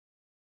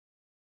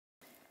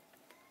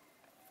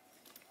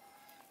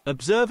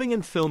Observing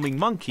and filming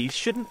monkeys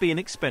shouldn't be an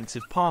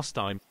expensive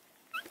pastime.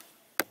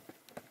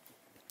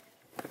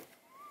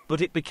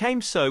 But it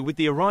became so with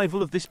the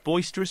arrival of this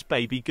boisterous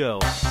baby girl.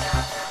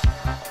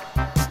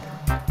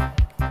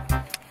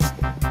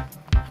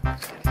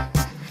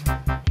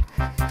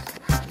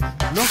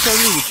 Not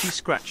only would she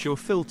scratch your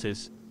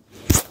filters,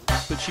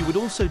 but she would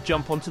also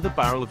jump onto the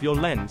barrel of your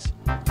lens,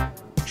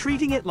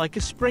 treating it like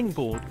a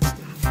springboard.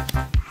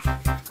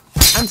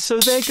 And so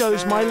there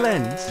goes my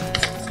lens.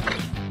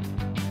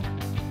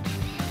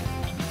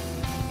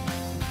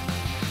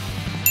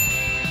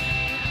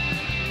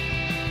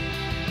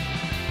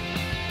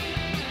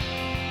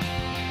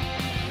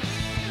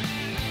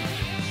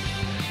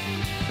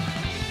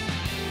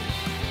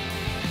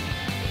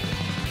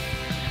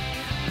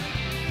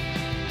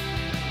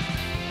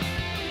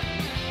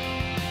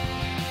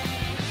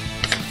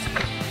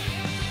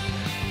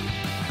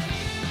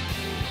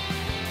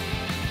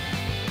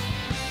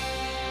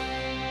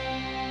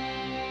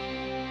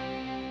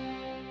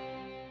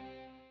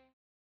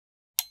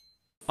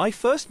 I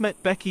first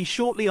met Becky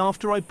shortly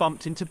after I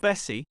bumped into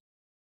Bessie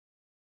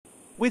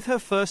with her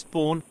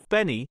firstborn,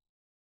 Benny,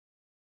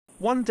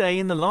 one day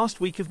in the last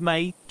week of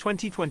May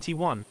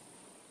 2021.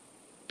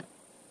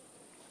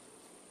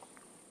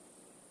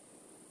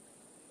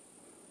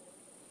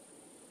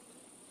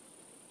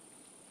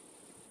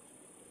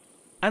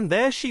 And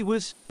there she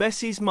was,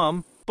 Bessie's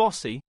mum,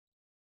 Bossy.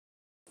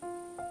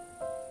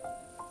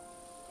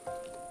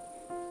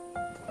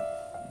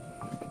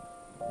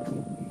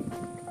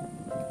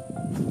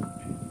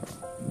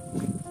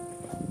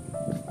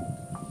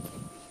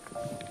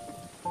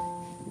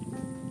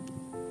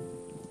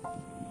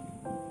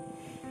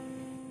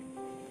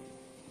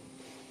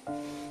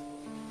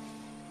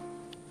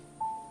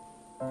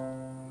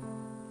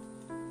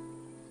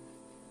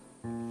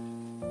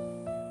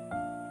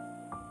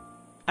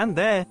 And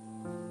there,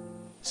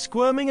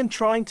 squirming and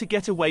trying to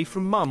get away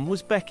from Mum,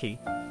 was Becky.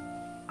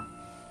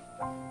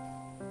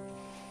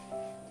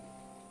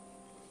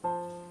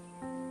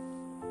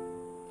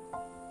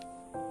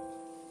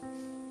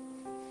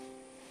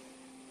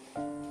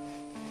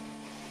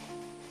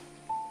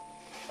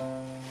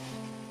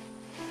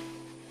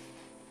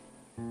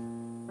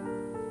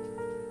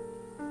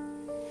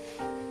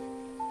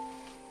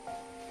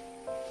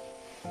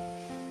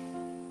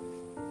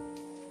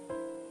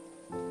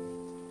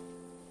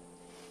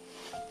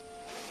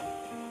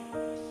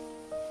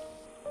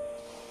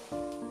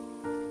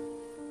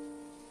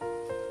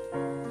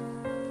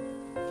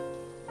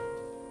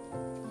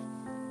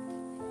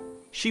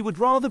 She would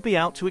rather be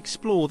out to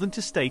explore than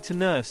to stay to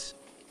nurse,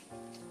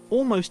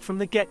 almost from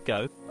the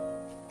get-go.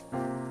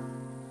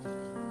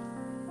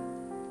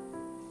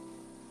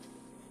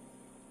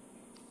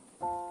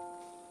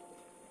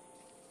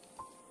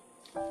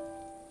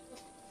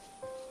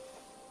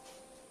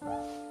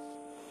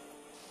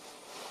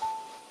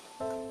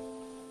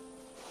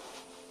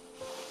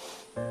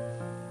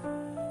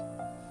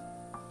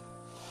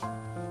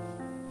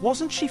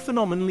 Wasn't she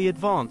phenomenally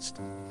advanced?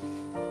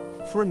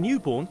 For a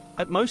newborn,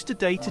 at most a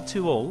day to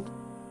two old.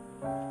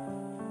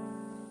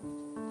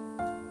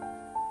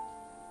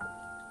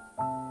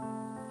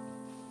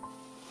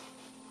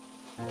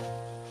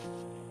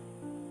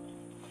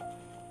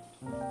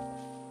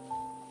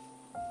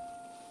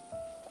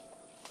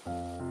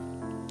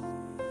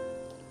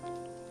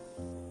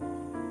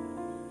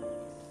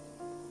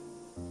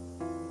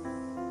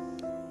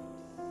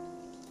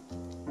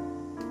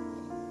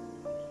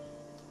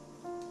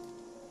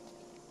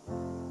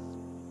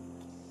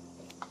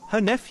 Her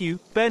nephew,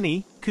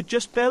 Benny, could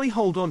just barely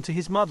hold on to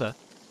his mother.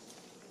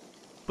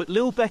 But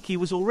Lil Becky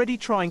was already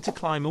trying to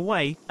climb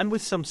away, and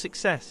with some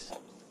success.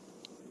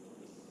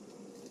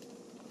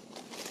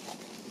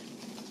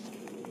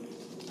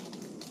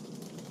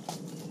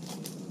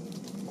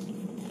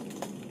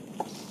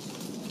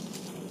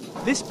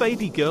 This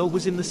baby girl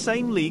was in the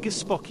same league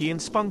as Spocky and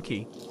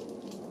Spunky.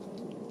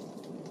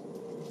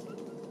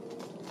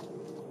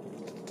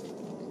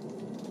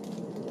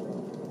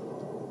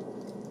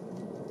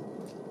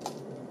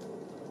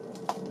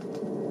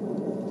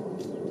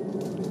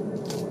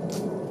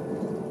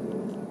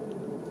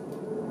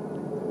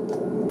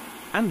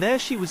 And there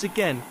she was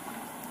again.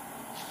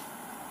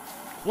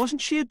 Wasn't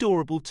she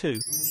adorable too?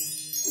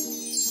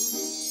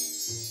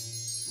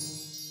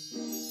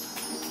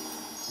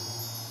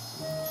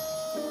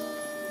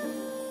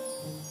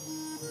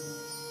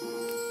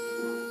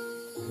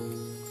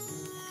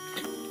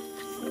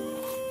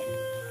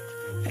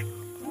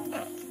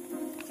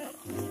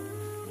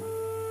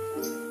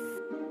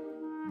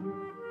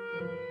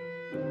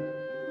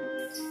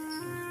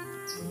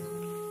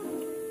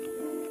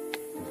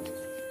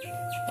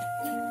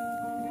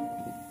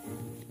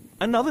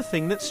 Another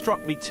thing that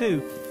struck me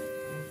too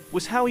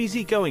was how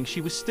easygoing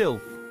she was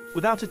still,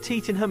 without a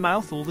teat in her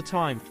mouth all the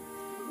time.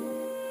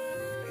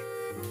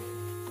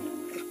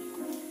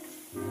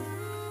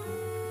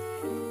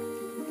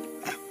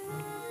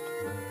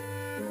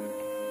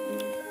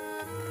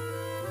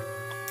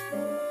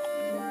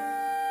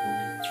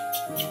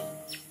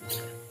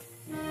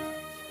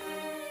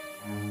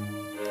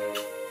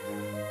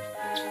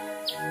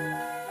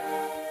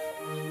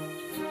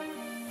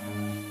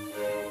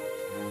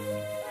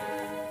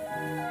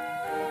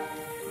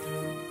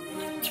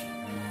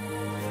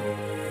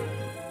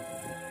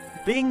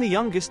 Being the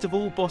youngest of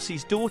all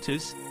Bossy's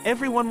daughters,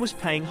 everyone was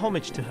paying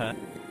homage to her.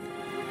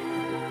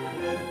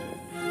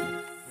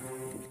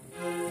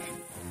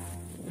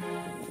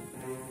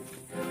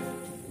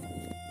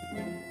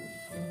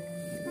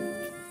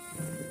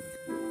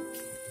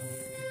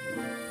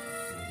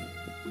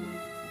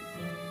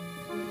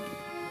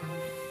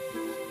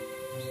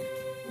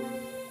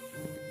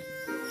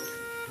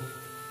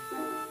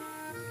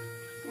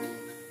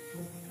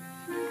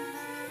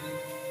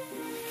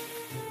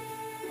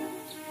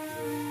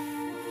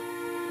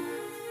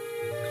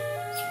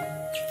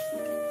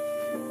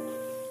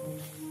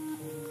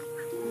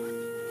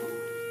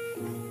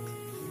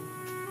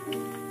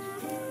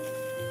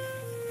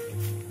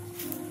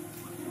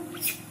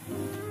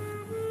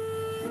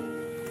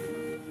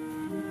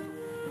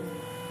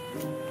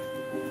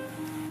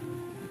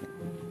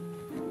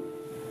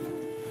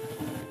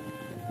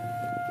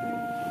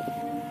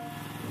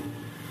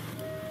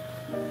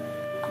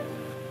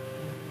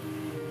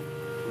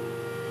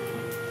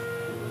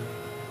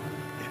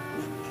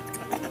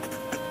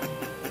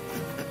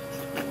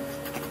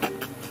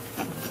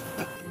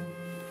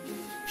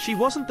 She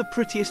wasn't the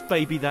prettiest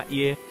baby that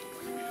year.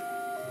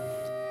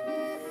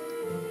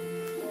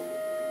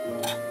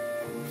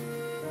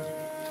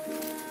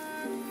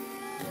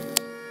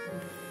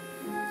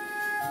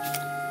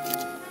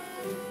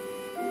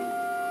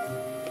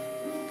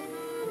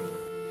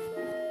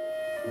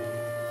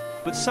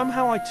 But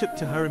somehow I took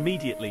to her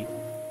immediately.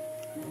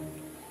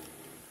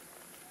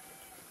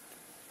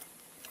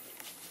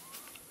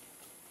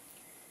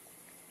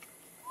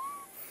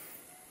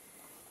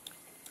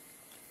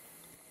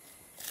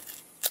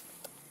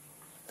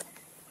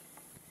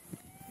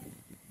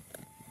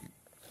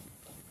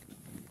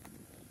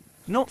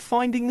 Not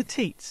finding the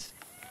teats?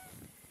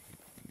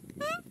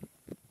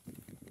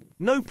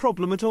 No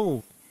problem at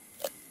all.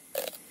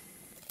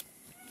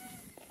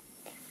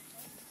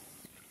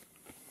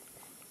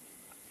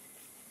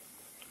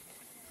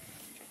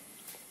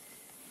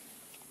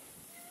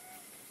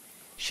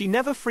 She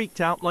never freaked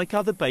out like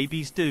other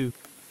babies do.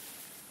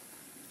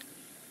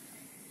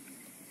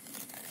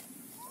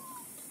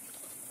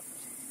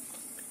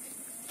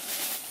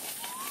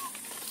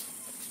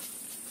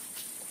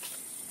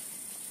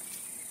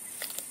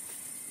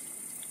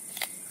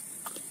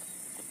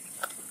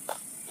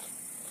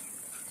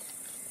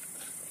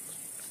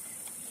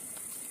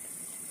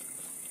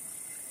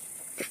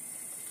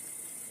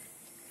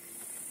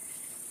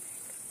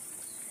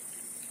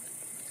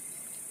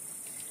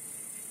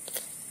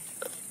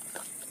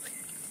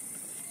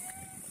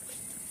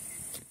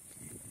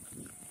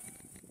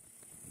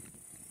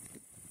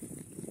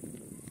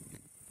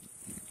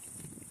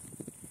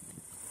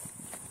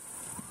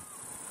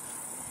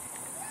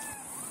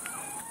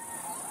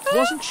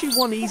 Wasn't she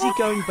one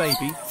easygoing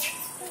baby?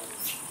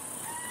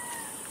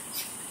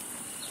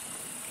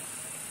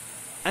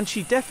 And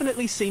she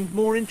definitely seemed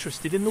more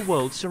interested in the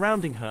world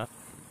surrounding her.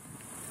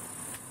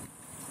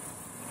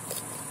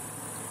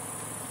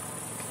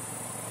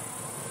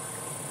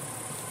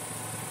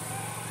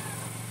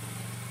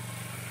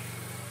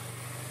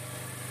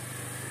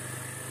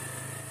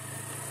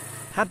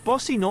 Had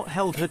Bossy not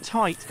held her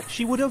tight,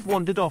 she would have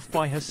wandered off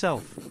by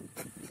herself.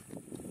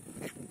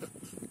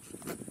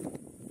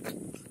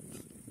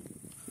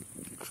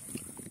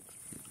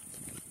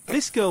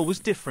 This girl was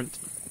different.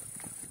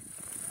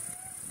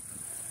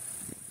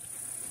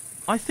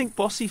 I think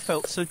Bossy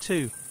felt so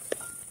too.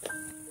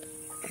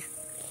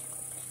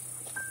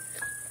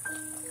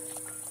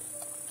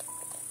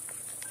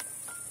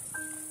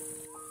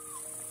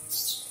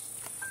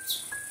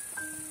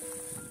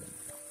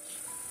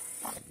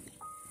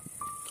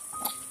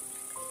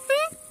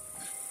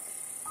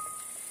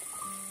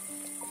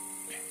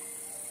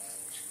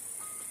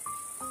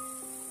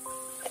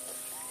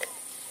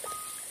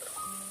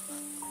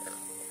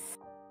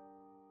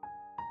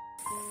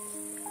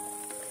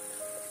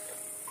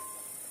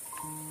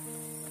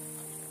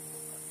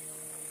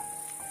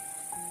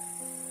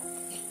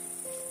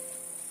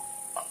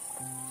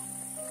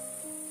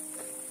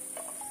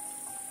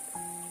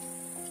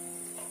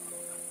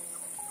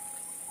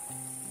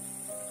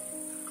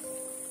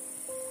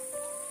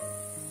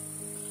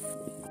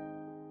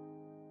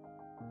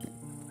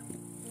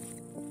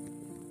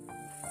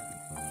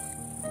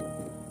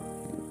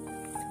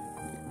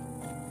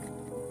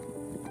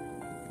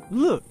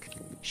 Look,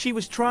 she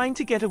was trying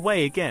to get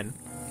away again.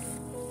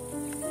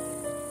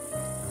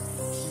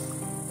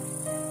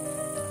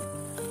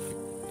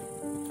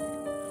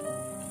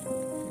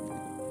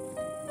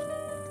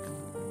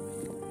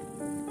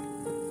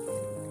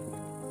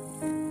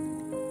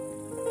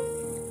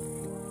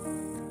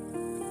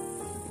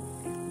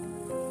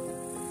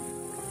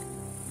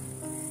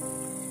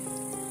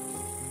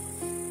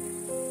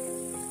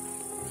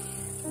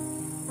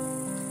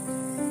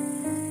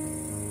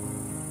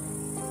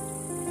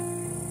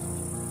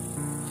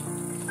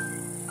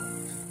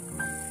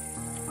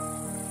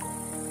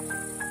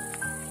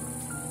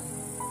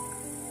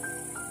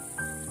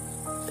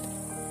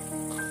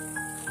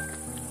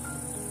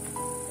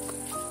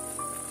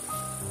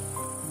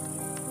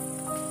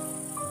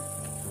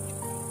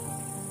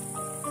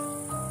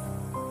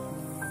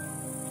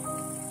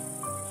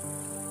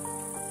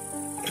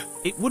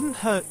 It wouldn't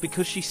hurt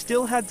because she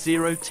still had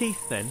 0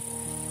 teeth then.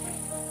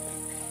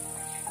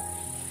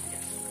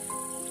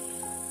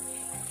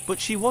 But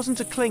she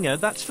wasn't a clinger,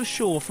 that's for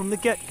sure from the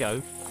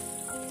get-go.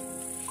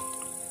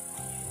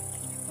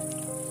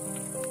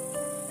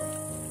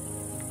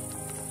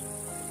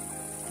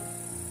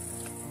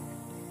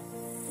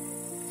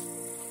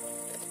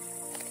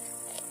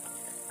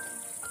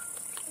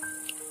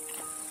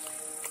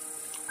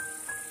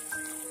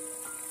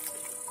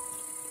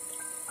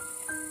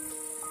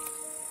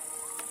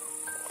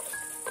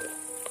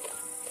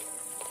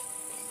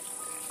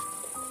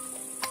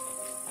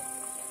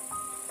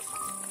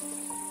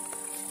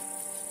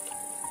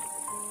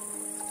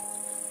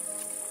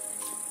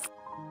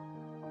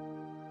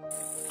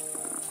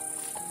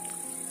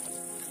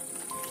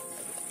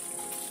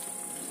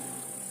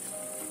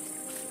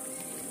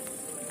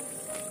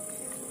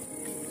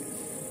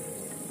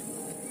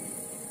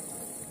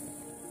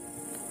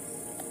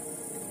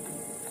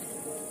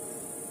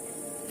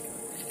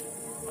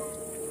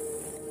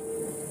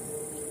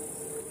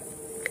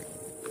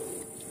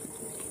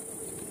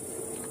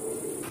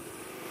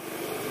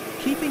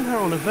 Keeping her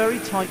on a very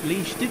tight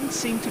leash didn't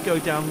seem to go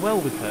down well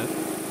with her.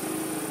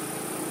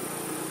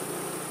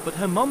 But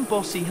her mum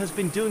Bossy has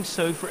been doing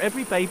so for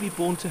every baby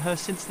born to her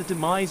since the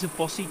demise of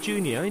Bossy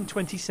Jr. in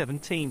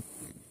 2017.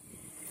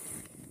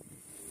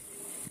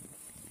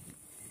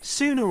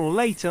 Sooner or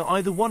later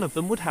either one of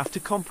them would have to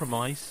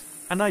compromise,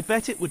 and I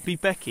bet it would be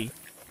Becky.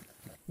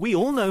 We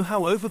all know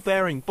how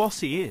overbearing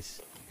Bossy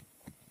is.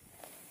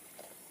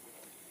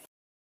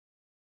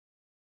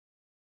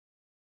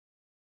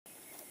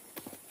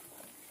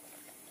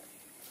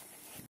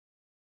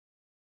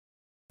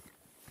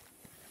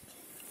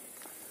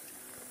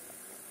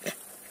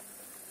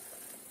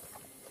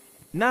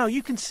 Now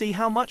you can see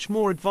how much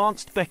more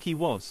advanced Becky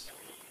was.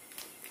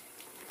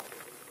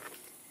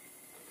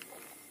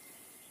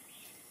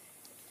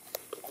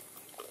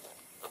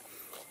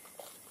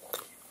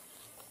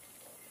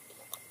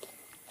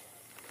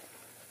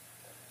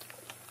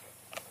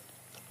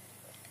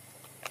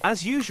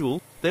 As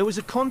usual, there was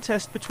a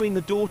contest between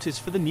the daughters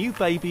for the new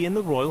baby in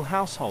the royal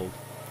household.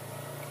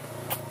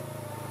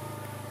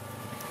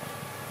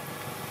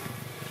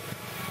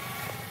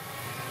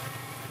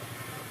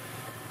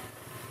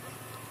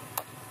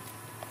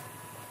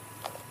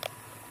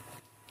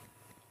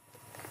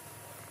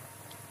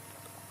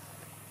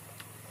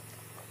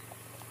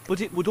 But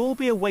it would all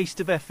be a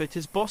waste of effort,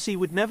 as Bossy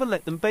would never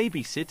let them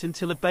babysit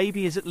until a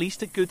baby is at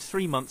least a good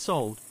 3 months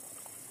old.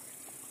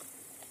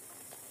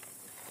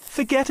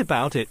 Forget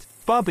about it,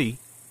 Bubby.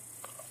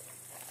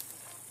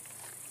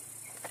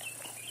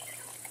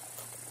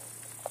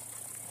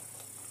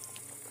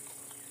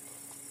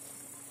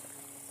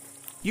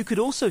 You could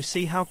also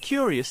see how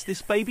curious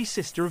this baby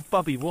sister of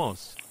Bubby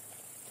was.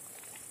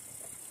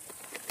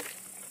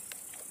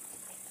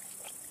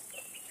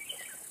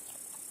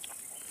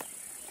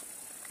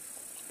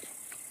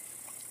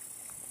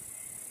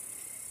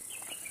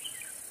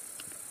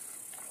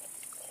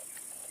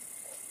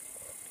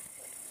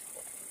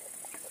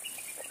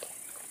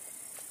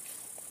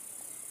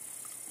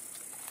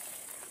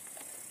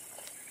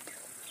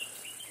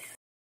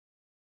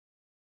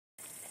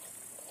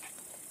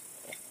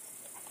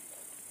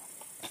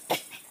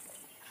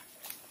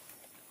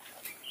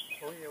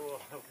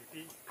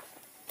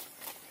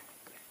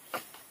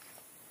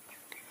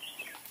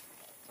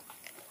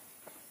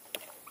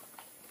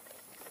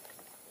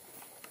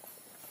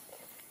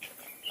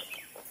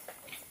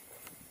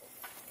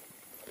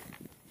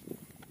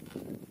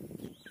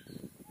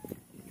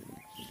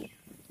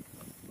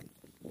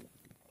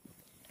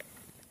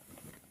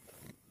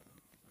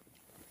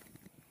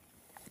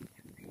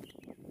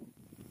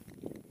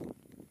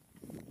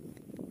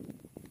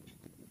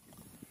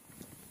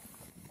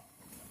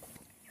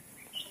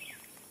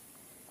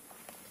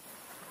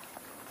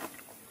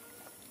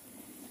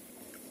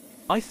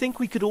 I think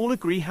we could all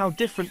agree how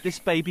different this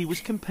baby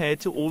was compared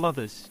to all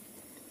others.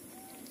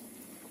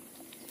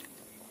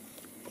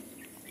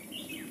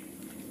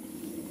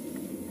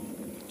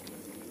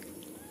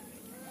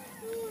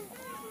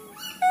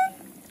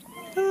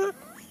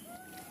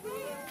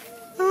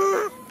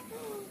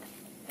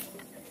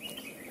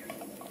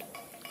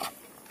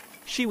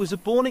 She was a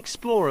born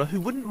explorer who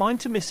wouldn't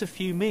mind to miss a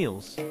few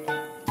meals.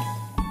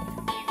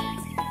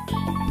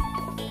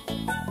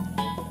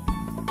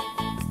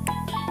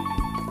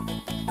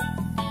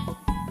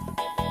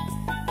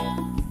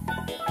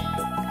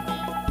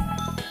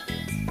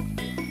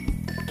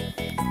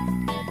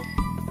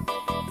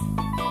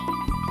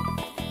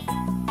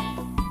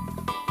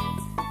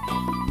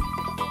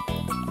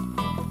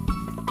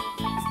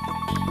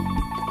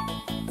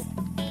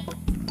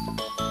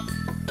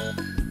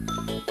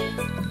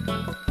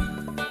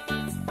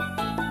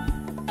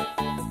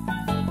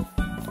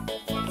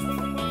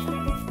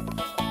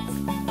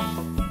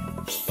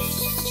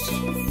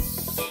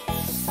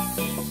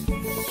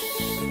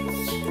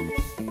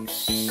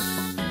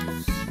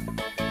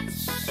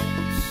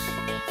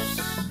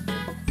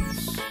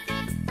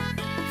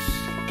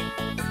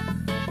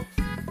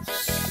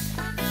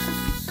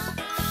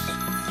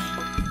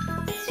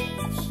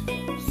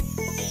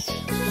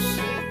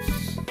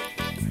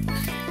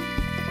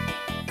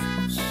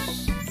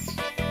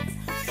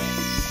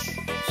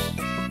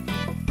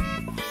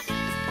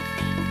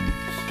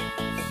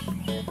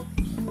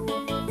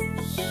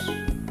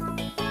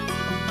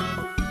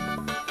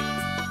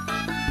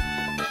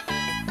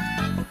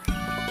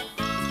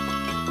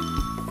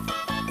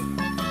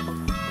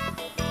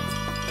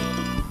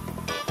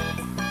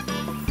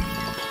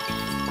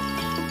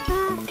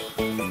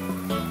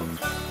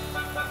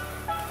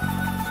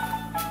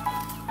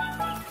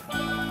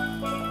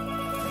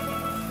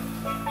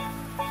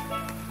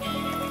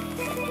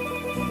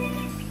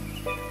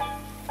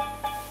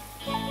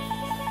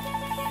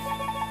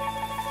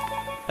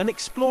 An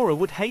explorer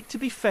would hate to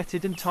be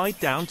fettered and tied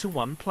down to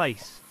one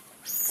place.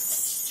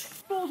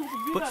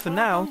 But for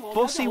now,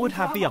 Bossy would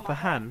have the upper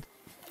hand.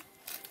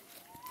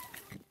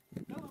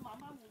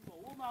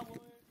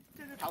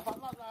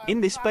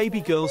 In this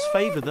baby girl's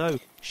favour though,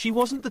 she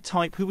wasn't the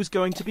type who was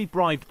going to be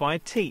bribed by a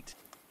teat.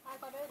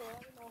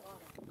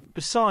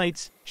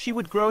 Besides, she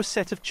would grow a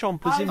set of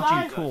chompers in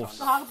due course.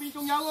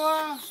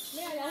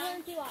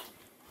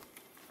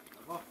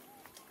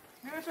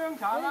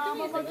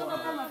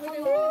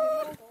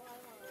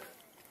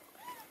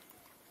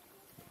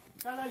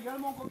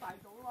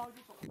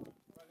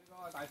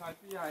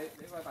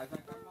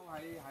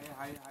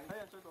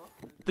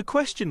 The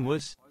question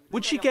was,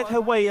 would she get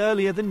her way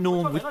earlier than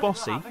Norm with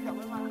Bossy?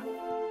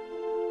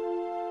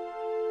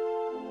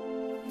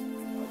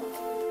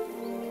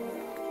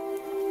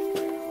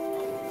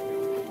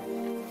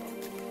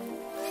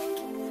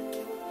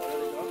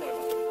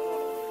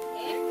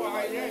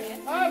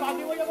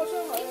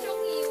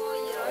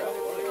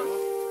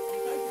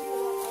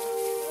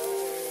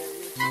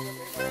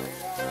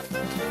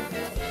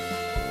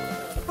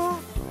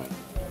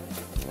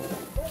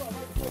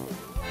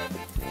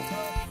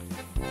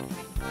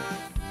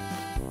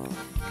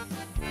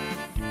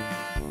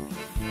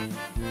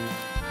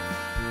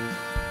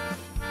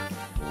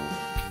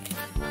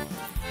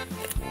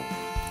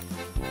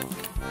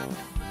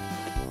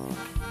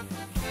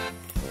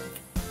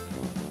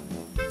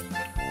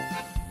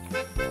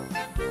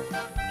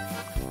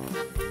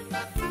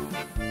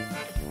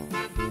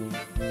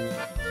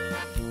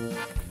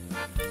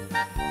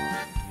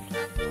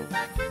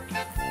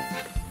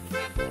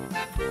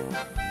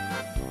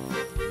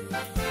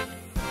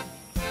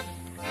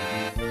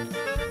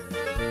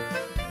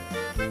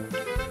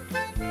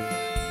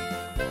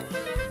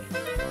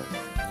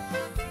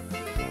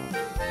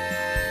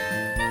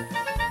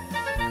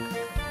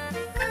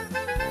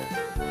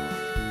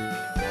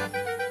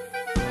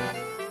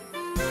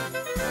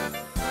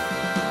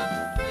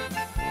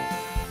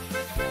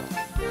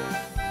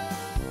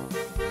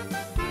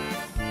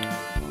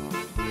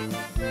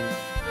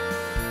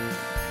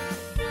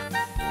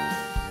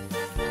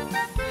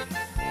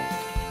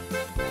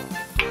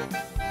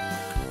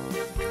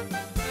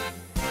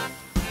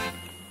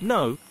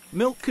 No,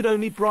 milk could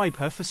only bribe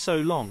her for so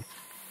long.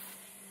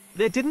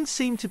 There didn't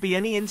seem to be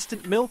any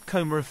instant milk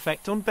coma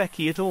effect on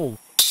Becky at all.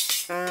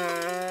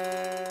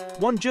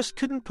 One just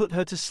couldn't put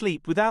her to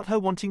sleep without her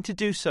wanting to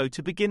do so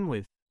to begin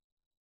with.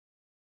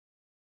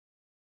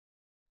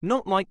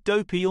 Not like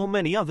Dopey or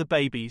many other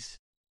babies.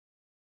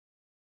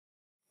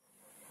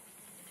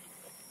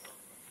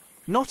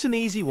 Not an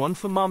easy one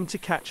for Mum to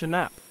catch a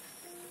nap.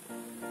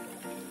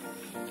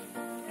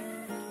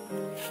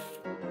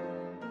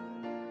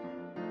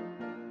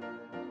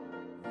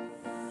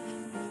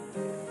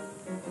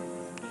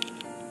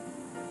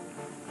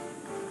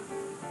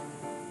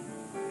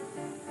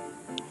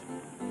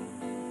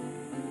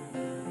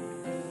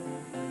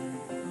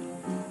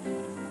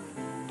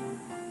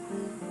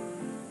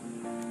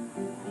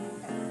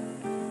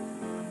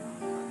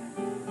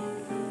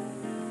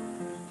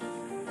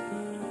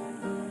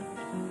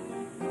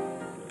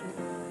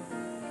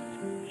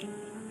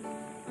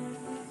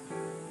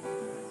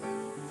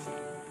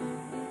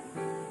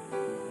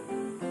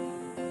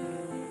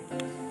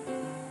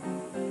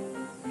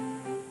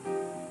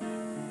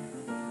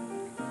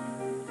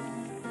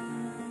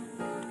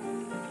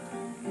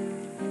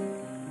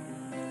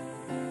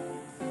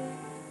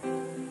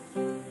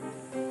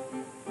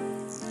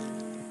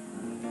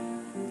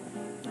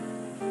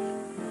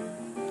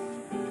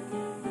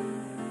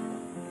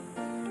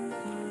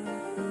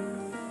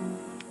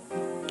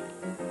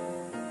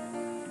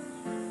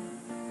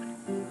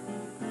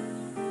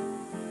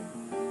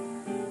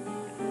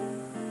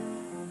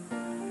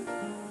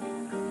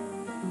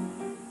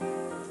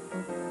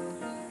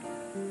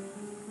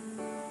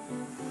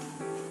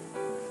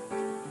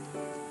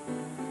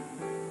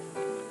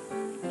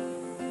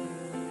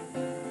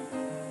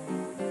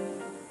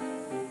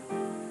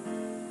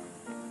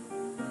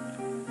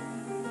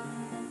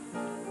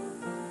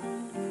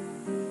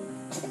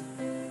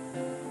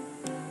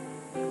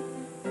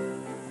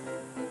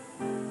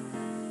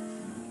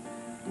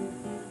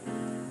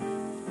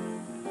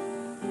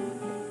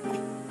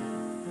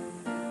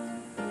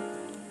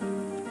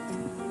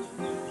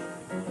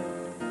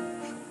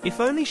 If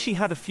only she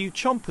had a few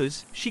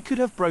chompers, she could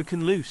have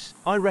broken loose,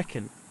 I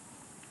reckon.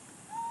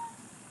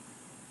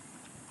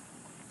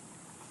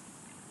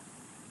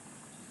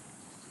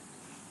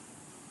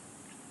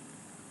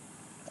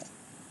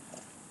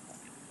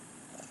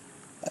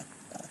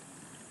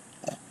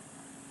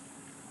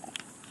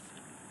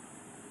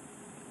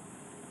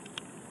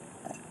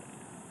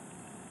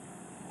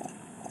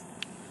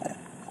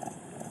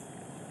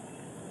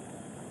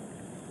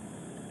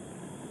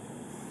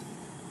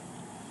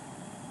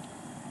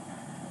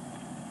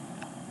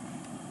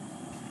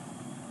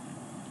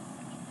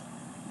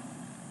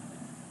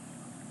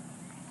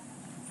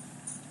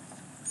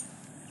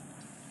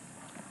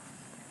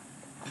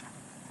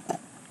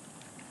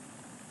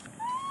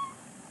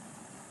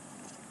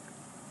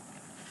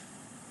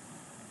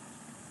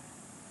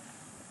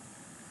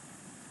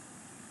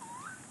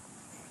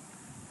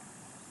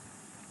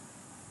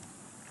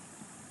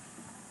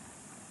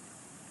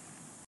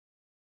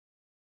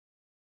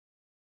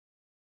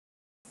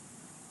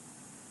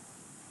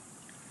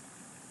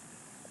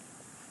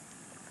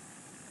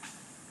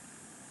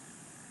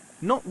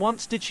 Not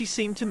once did she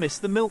seem to miss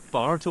the milk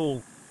bar at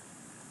all.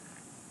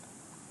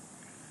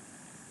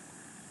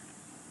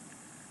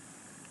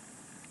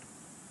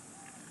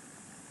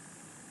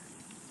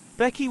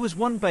 Becky was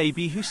one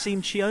baby who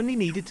seemed she only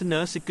needed to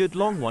nurse a good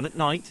long one at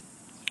night,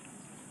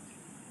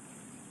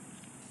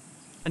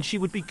 and she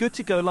would be good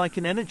to go like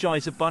an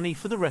Energizer bunny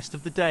for the rest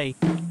of the day.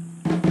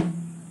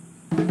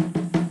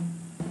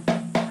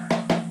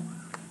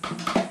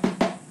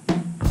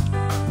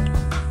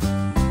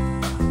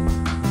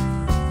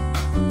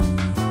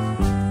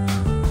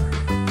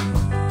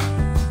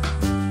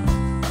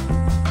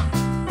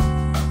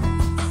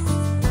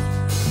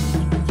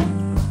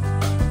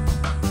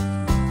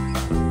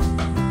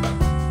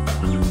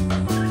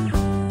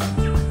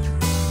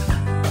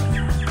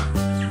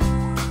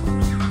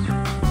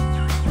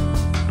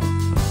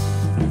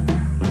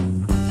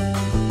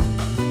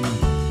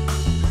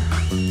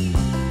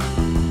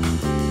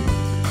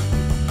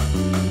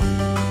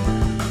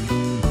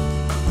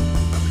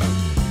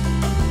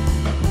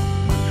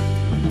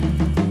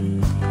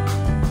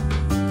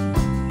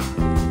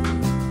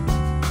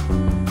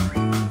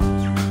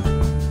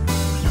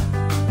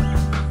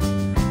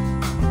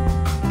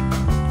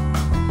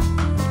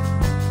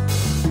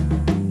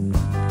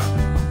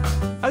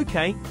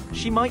 Okay,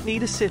 she might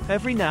need a sip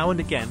every now and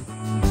again.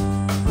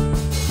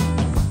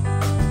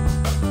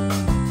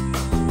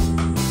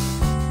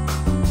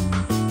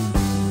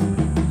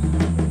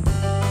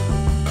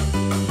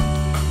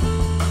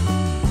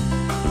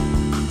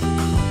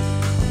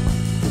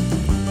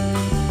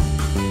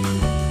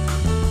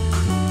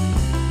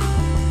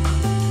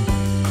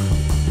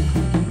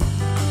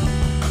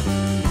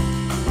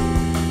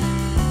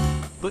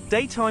 But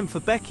daytime for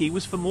Becky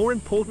was for more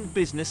important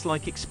business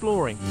like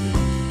exploring.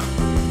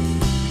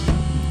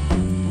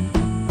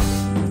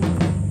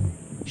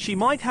 She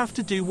might have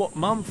to do what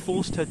Mum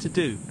forced her to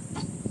do,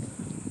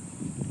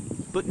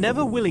 but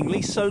never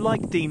willingly, so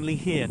like Deanley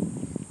here.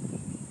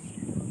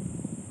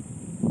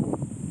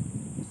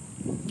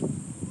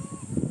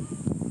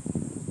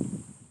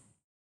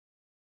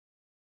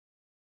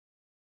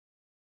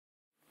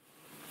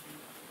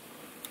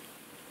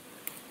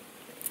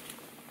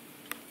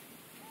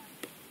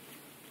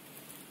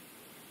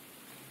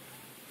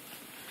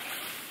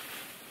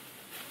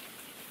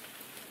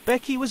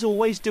 Becky was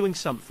always doing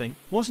something,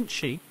 wasn't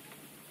she?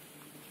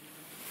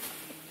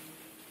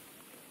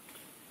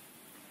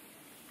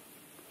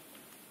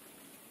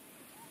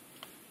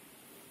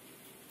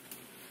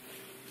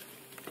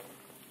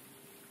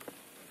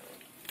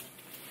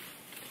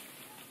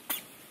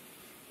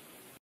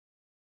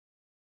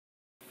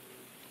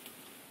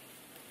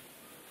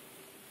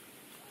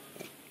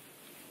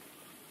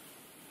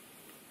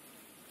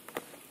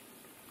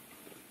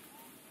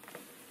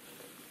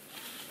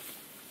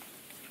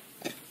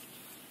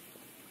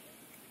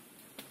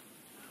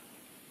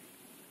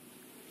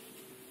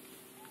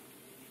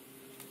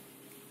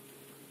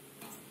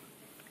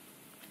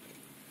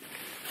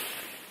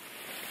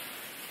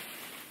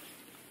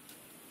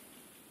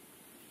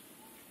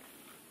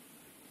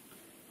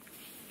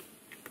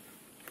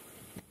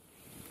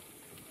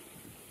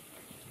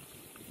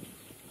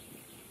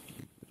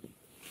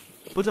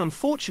 But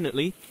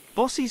unfortunately,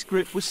 Bossy's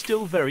grip was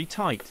still very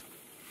tight.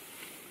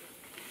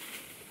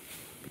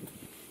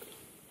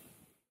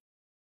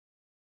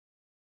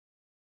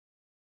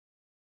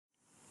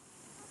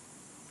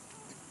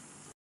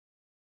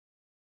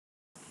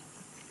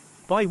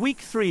 By week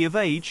 3 of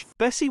age,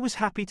 Bessie was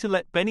happy to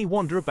let Benny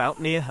wander about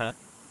near her.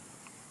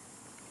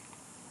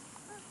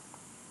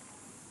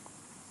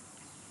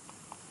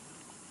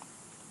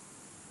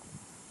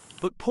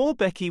 But poor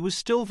Becky was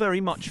still very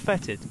much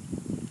fettered.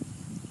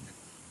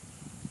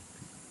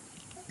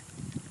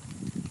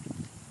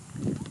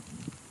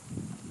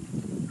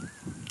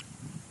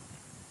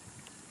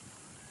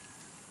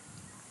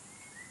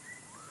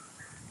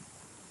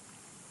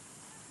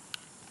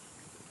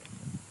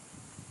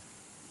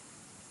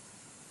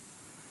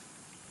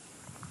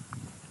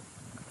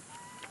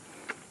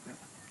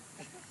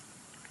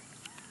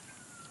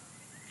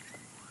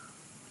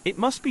 It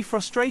must be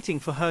frustrating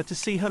for her to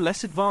see her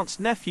less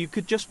advanced nephew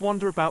could just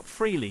wander about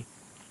freely.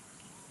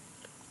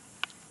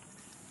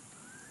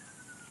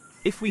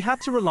 If we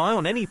had to rely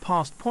on any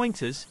past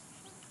pointers,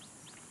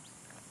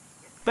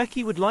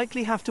 Becky would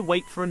likely have to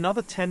wait for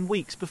another 10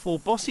 weeks before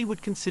Bossy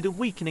would consider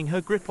weakening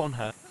her grip on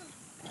her.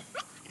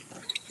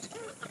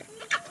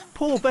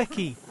 Poor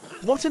Becky!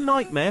 What a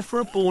nightmare for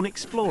a born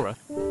explorer.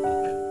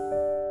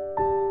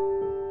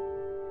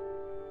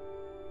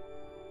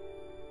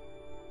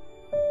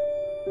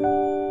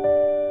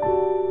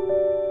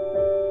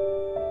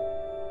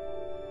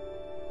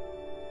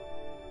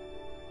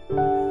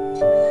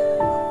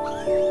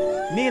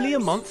 Nearly a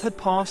month had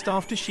passed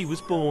after she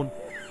was born.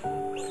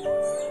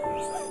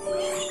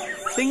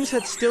 Things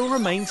had still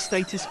remained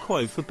status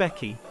quo for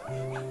Becky.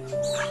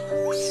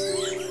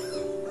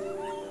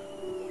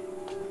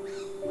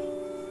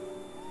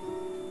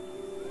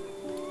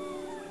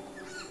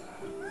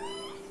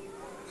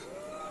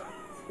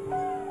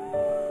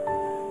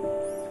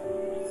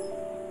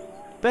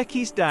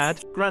 Becky's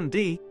dad,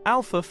 Grandee,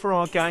 alpha for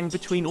our gang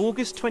between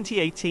August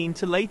 2018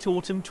 to late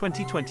autumn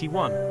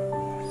 2021.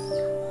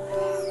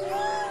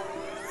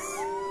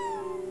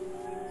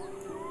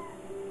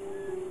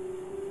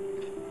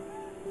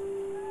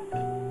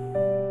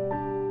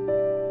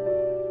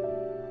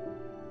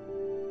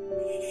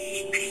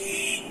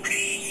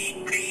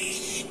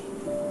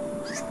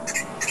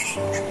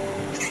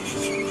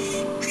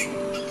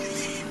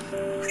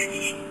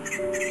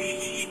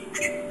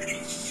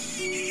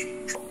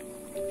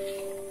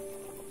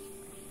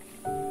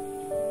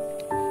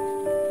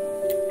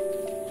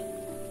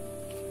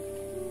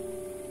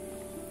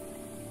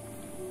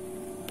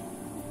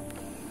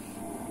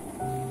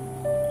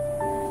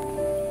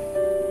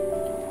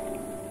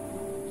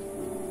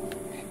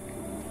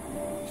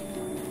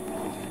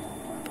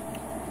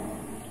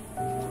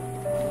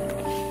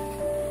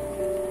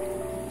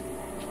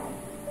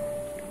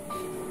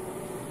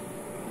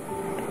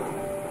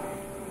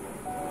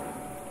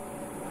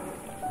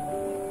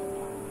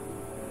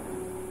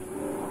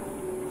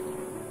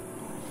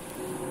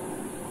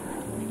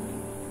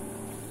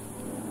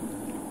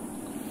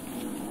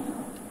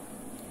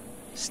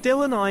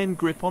 Still an iron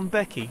grip on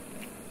Becky.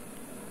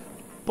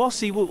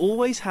 Bossy will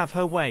always have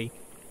her way.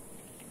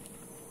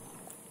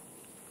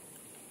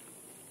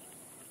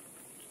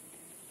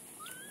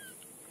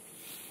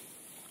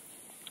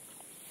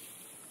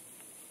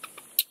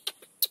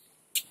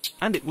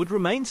 And it would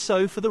remain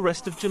so for the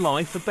rest of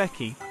July for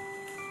Becky.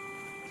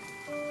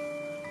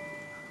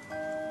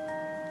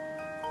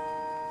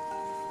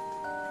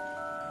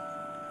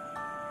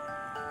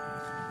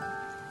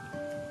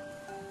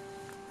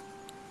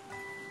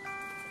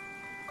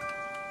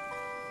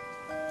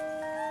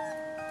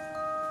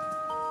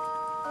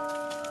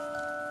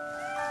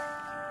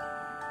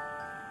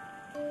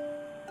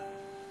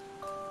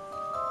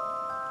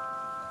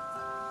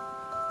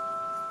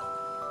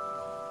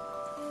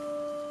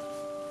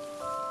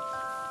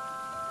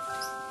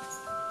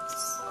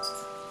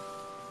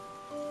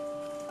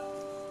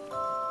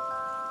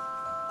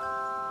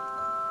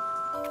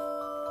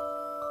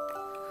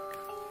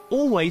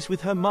 Always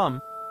with her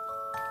mum.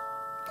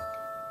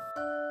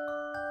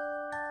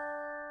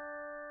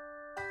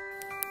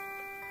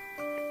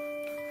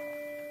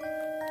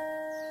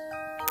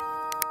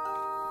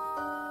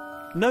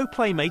 No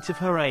playmate of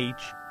her age.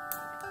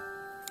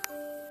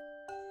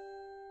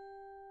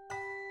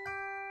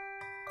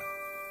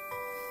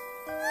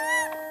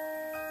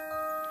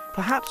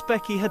 Perhaps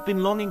Becky had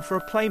been longing for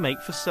a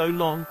playmate for so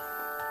long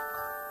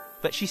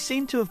that she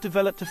seemed to have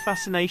developed a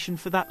fascination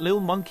for that little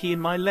monkey in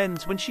my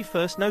lens when she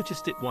first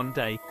noticed it one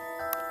day.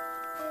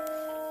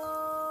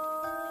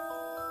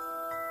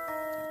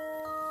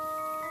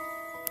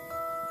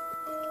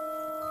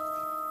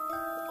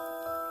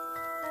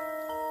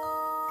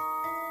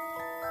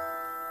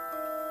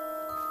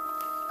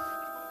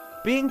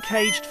 Being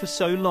caged for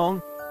so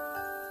long,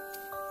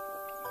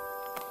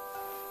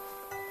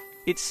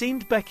 it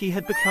seemed Becky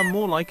had become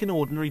more like an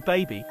ordinary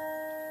baby.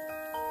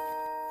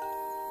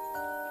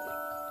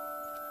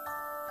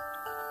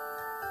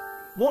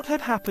 What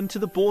had happened to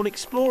the born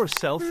explorer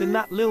self in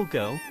that little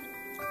girl?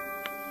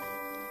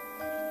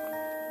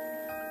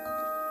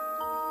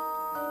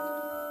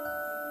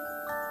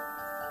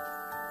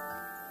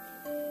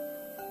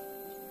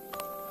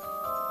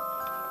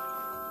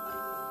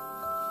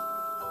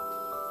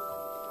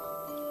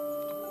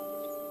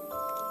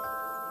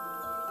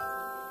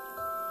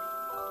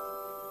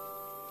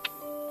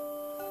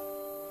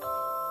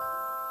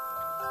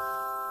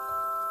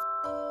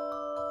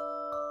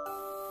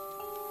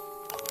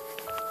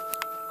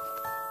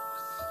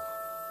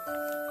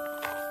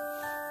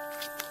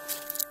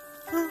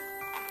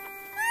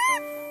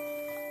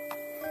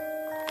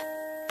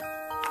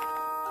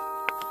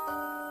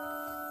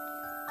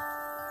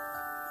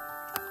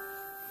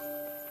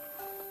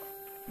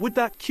 Would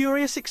that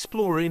curious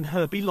explorer in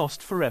her be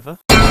lost forever?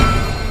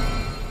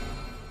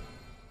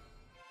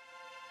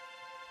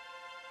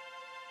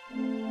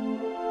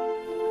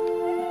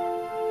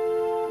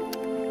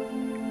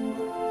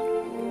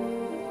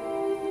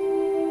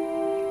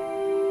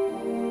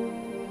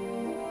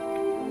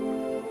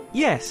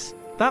 Yes,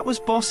 that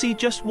was Bossy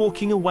just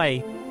walking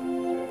away.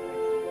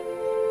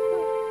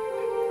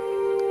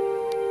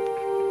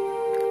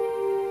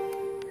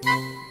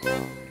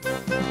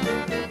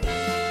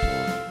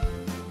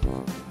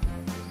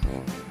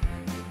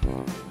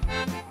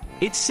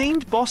 It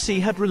seemed Bossy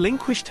had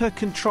relinquished her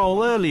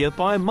control earlier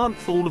by a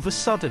month all of a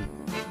sudden.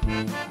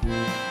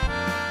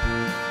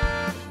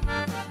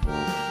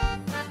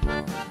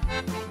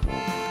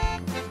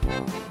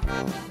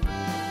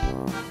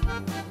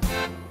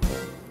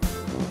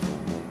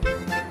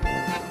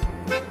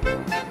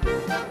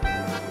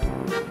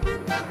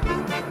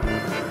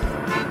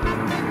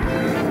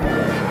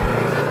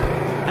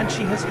 And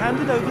she has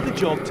handed over the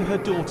job to her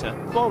daughter,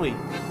 Bolly.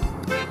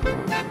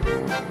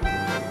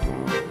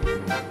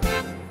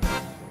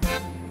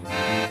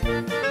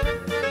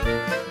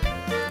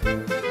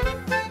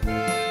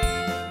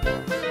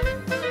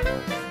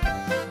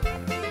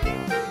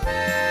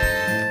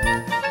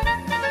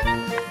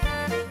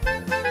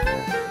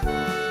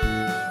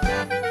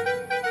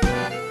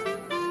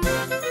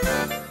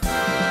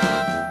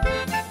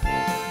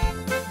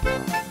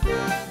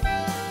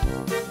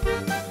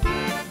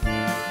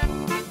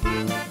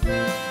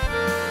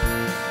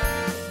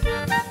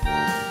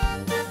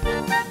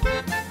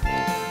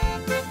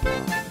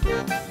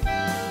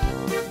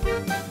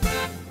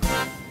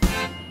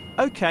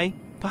 Okay,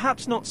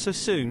 perhaps not so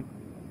soon.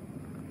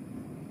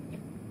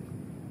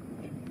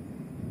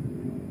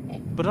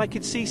 But I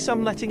could see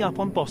some letting up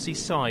on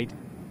Bossy's side.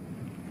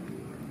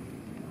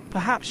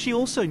 Perhaps she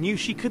also knew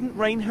she couldn't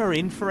rein her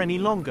in for any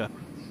longer.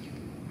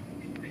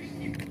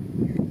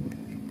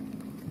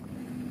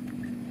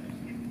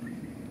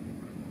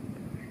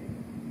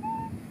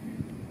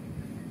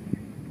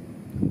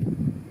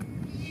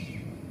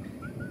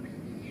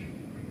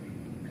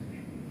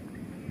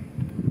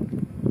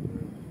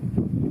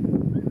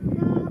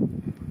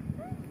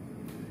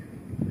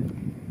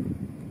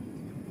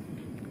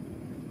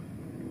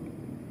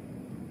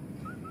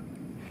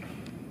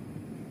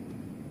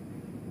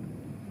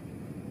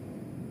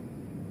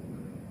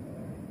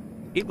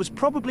 It was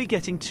probably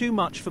getting too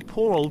much for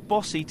poor old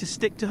Bossy to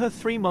stick to her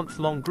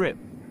 3-month-long grip.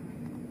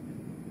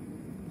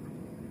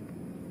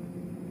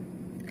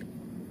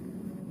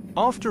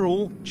 After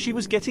all, she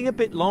was getting a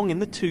bit long in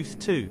the tooth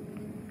too.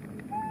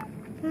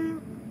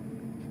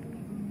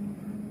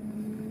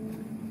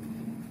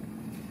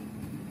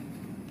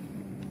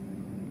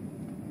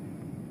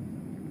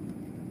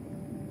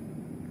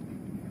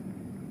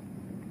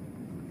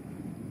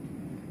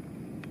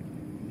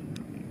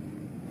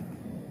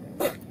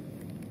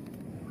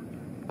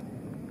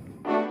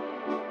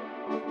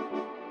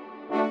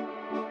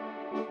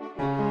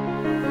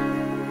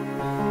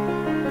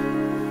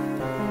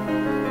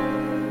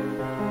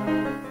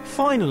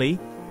 Finally,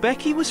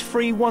 Becky was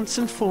free once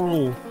and for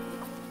all.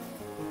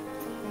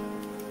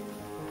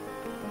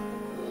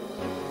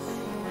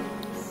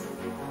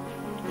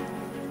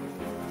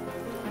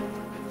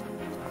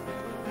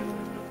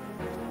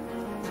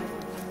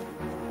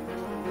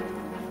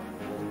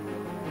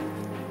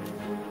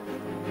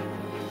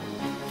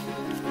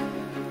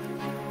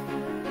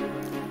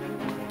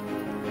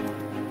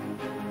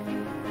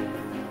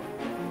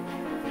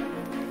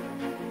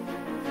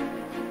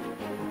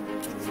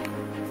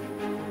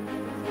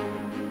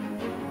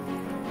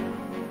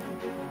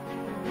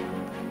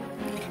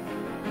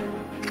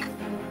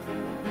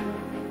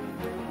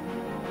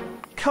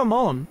 Come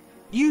on,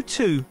 you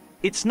two.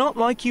 It's not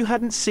like you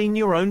hadn't seen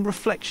your own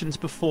reflections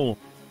before.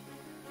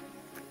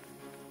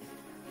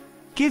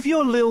 Give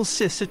your lil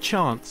sis a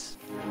chance.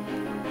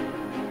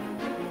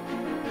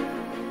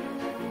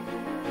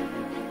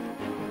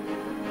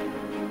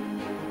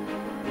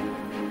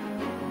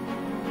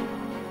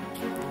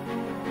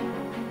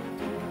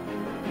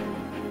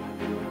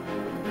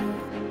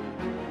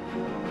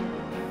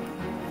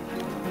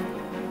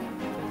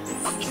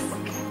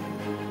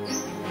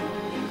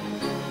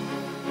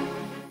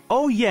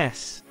 Oh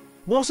yes,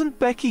 wasn't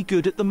Becky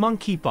good at the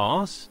monkey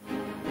bars?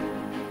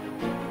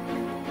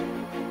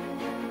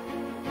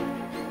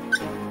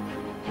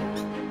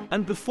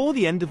 And before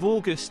the end of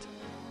August,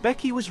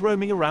 Becky was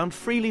roaming around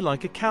freely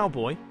like a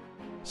cowboy.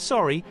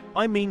 Sorry,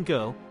 I mean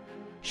girl.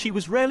 She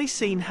was rarely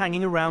seen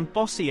hanging around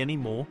Bossy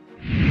anymore.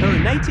 Her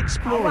innate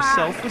explorer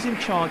self was in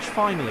charge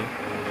finally.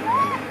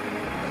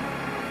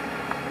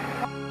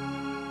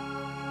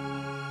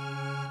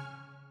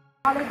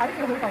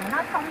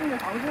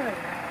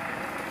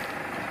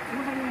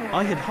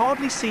 I had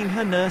hardly seen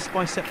her nurse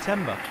by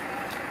September.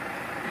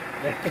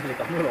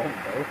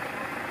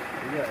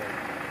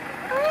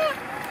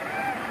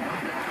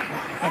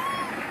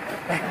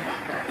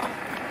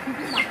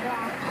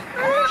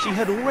 She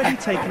had already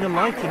taken a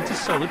liking to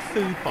solid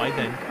food by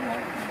then.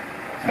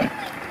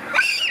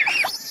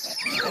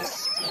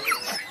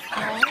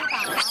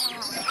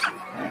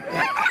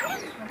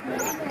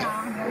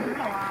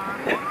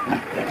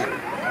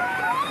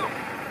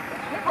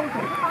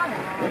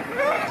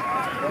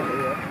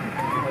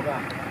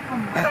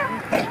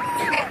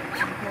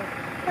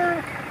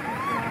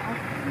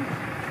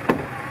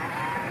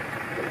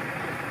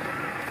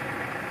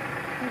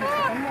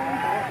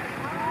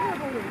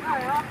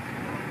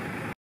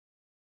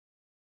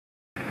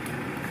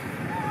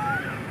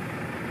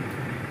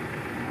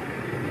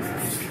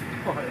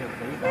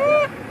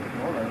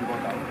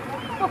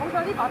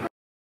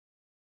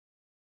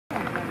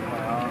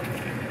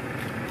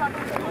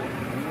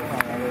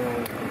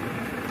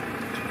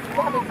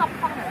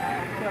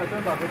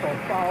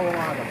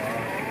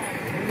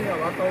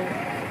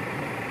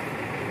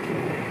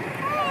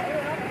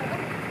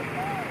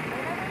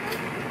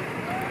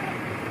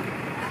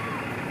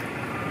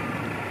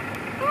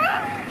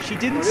 She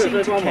didn't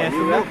seem to care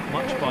for milk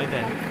much by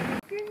then.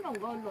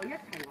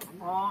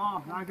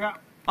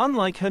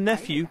 Unlike her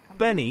nephew,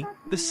 Benny,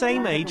 the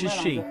same age as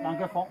she.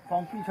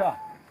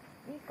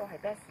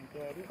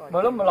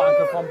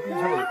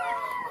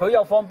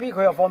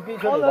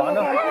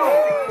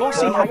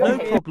 Bossy had no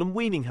problem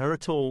weaning her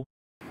at all,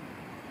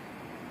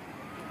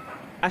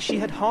 as she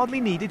had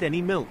hardly needed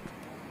any milk.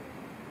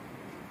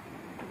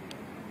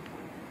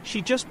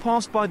 She just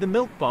passed by the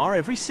milk bar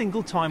every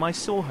single time I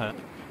saw her.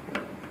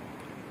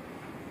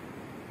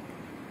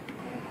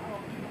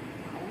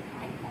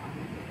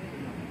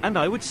 And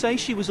I would say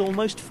she was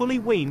almost fully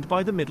weaned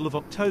by the middle of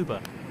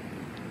October.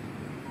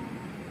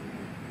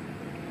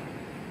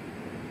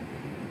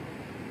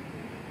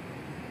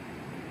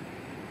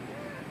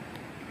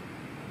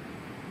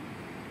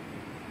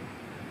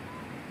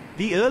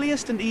 The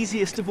earliest and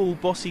easiest of all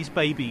Bossie's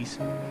babies,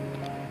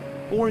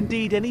 or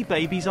indeed any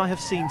babies I have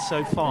seen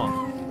so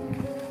far.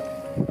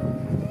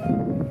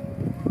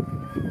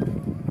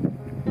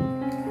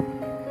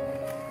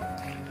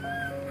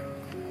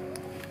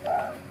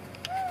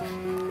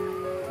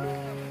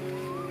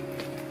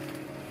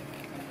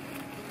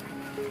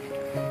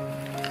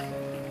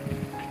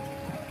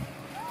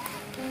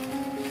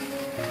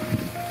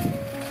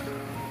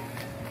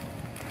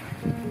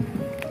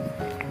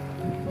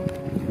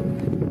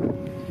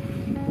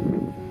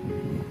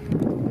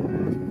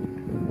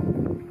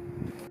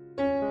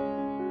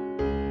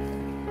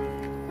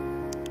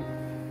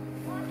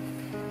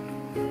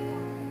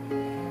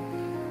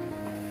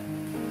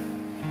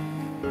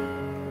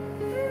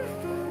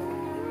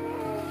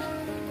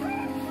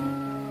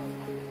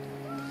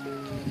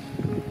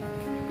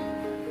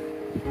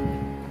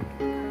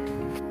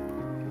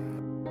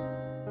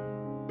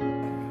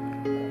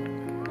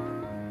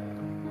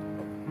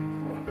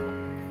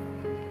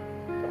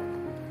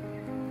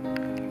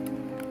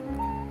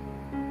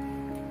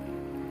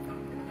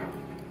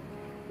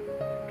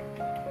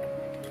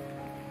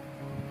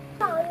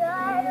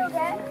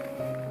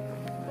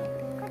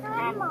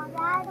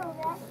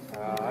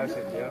喺食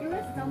嘢。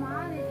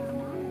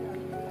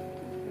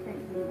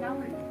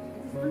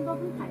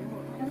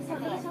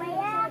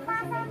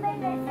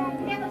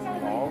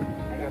好，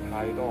而家太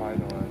多喺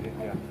度啦，知唔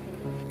知啊？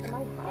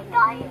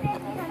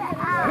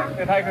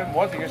你睇佢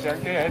摸住個相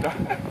機喺度，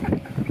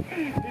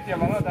呢條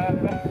網都睇下你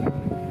啦。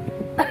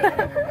快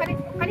啲，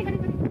快啲，快啲，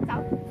走！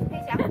你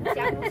想，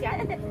錄相，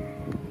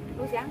錄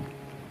相。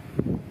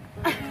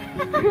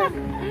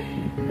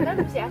錄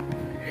相。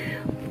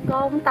咁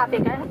特別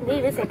嘅，你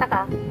都食得㗎？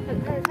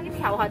快啲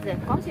調下啫，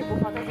講時冇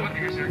學得先。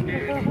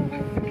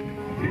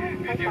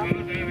睇手。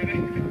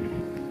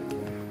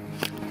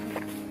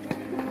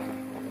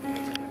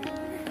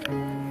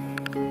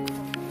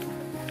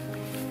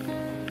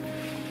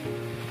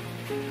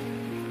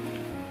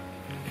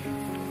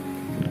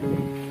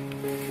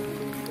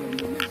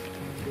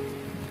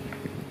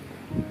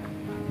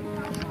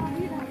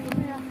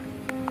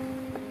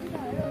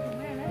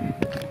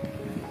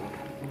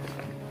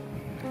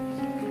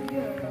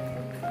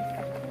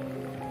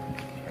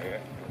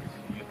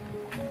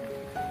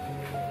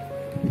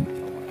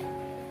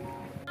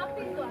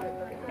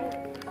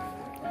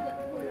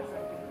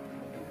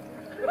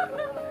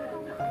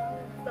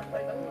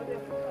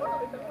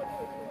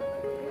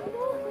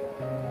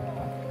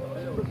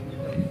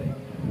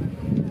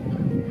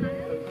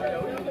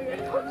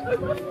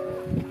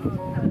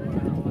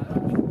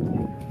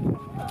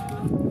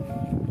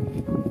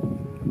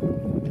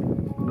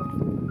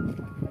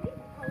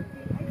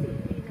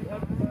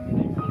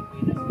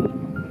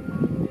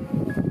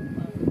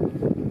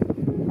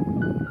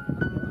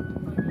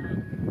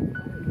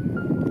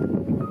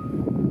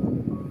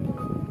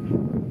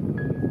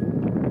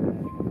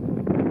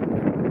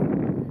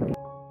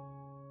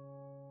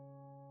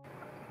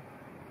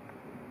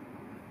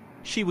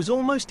She was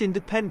almost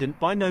independent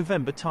by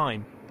November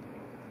time.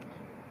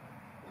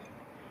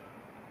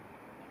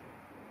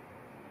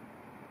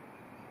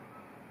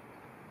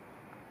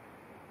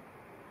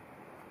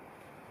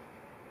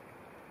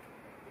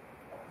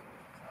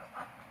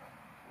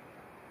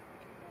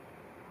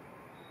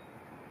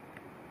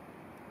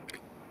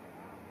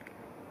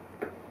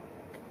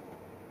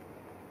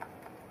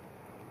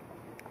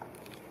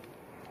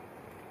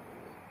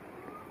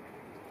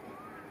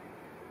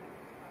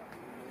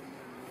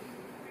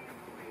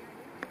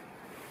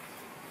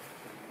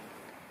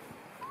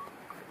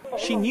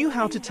 She knew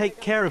how to take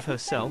care of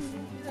herself.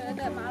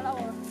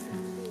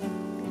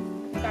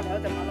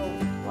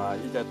 哇！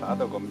呢隻打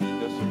到個面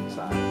都損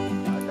晒，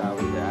打交嘅。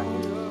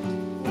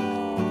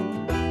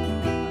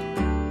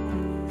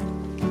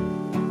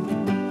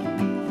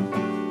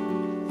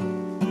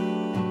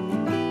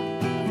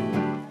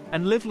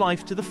And live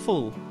life to the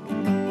full.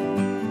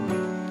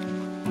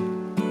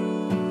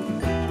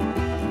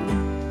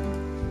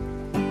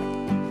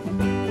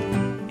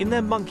 In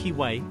their monkey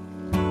way.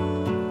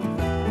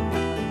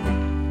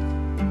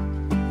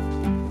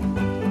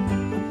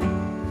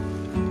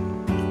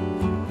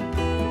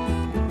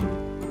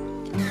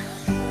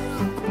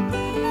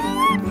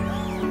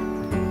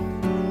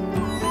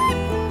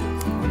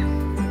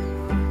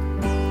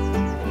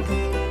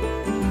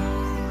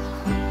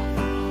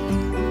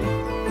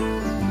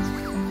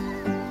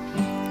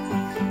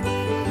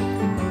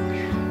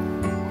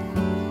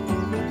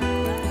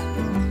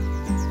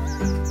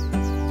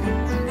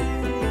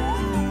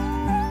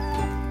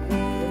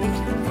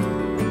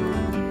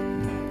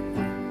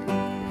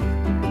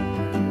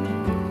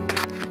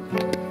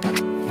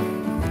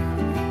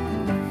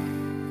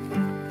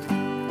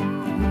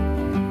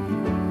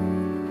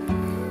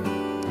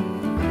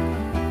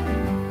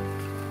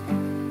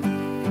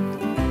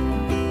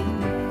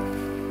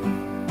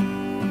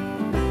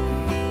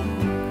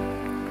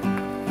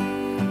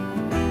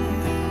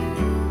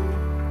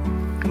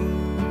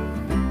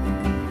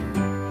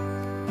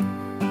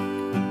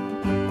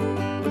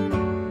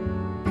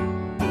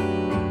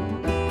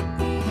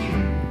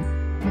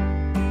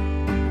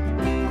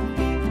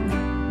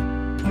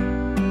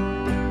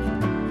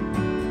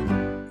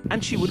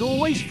 and she would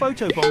always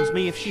photobomb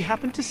me if she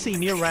happened to see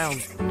me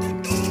around.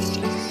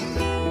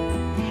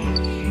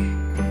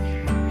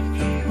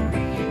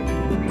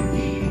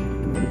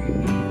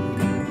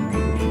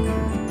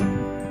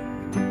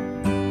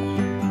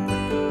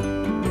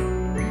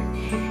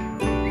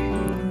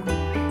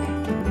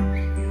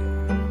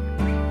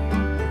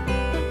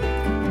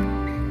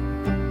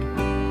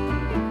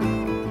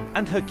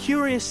 And her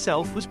curious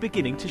self was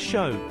beginning to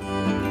show.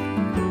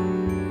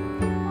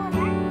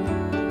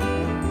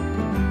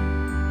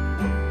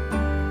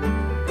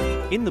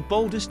 In the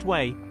boldest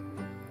way.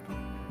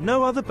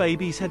 No other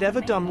babies had ever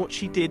done what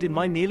she did in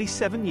my nearly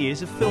 7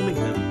 years of filming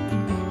them.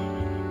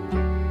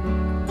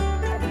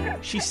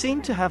 She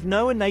seemed to have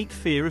no innate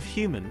fear of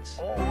humans.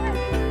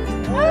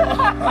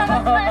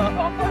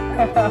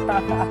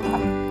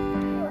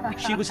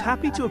 She was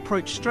happy to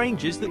approach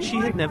strangers that she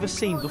had never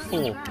seen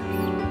before.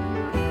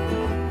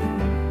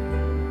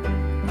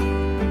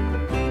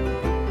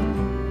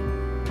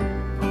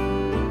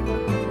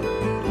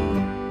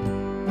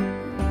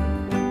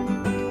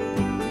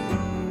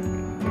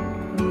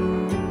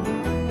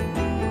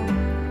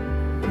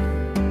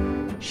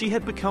 She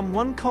had become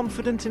one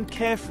confident and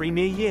carefree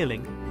mere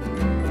yearling.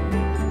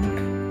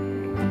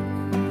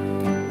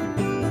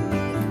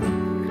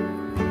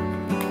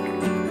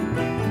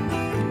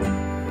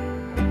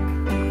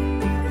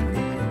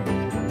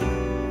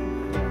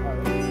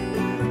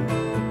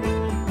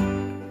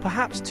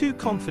 Perhaps too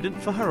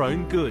confident for her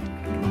own good.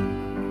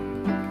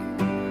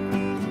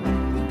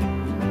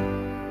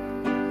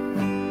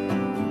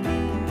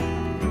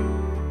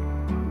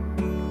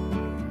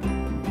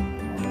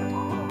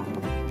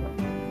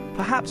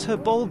 Perhaps her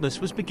boldness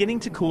was beginning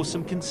to cause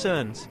some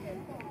concerns.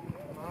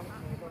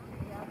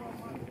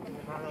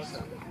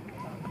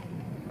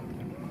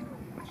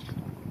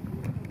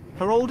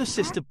 Her older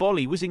sister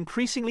Bolly was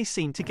increasingly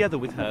seen together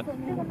with her,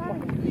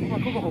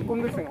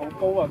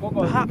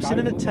 perhaps in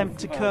an attempt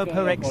to curb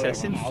her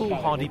excess in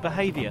foolhardy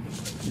behaviour.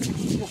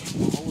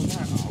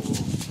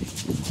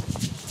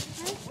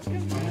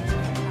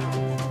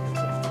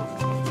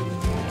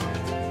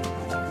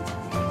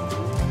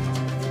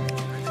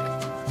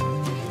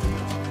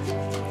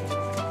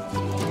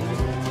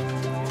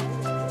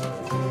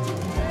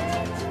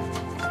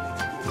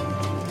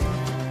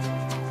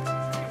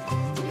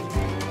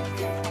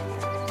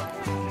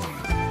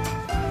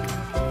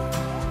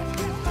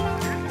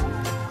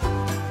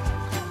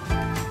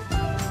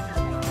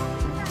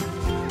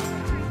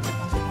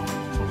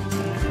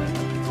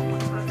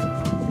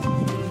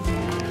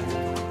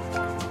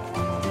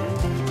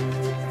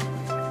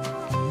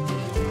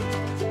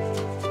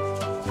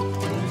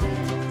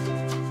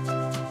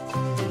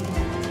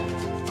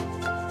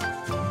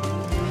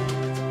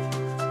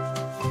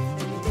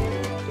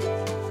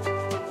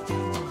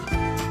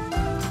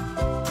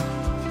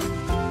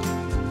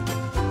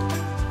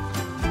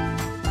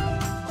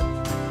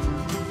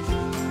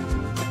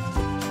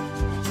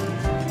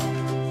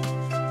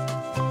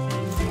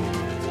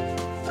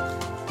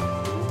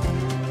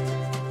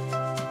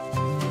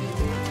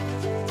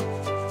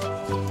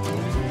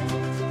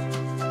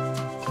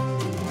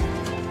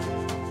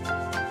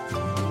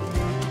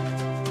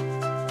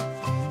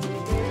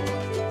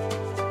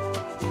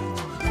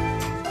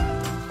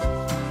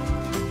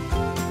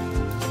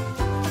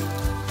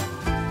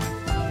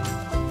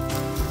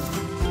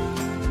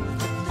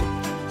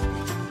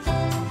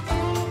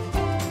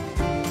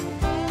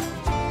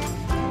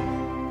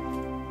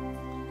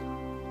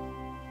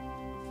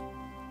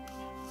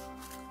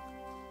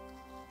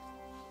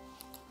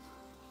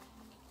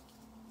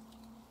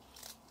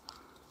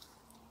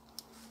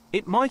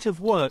 It might have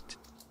worked,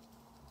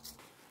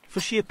 for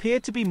she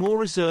appeared to be more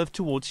reserved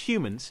towards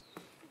humans,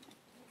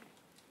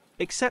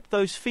 except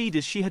those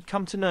feeders she had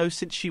come to know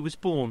since she was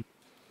born.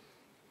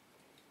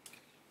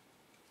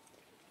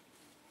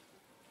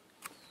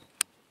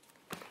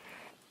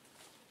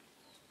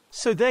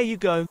 So there you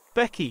go,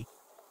 Becky.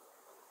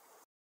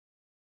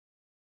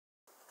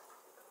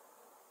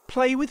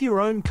 Play with your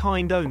own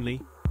kind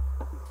only.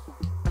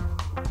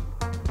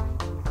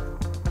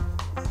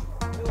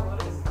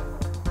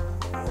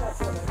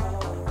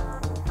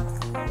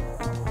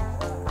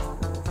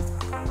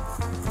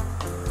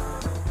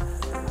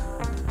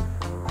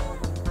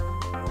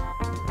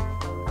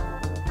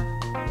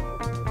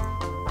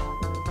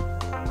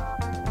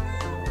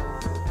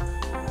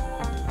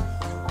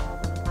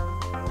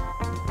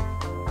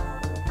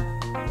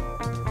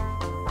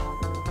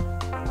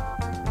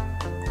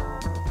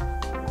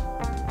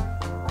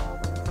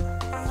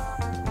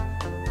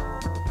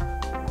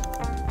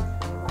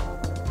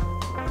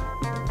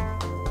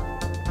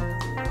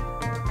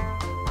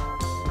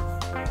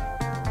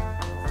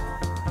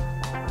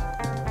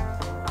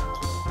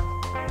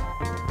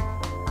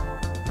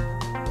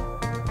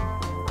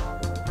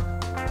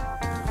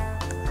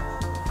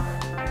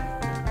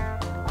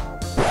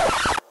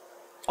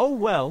 Oh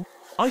well,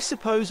 I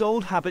suppose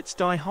old habits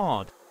die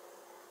hard.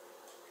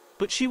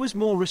 But she was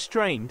more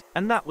restrained,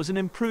 and that was an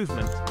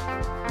improvement.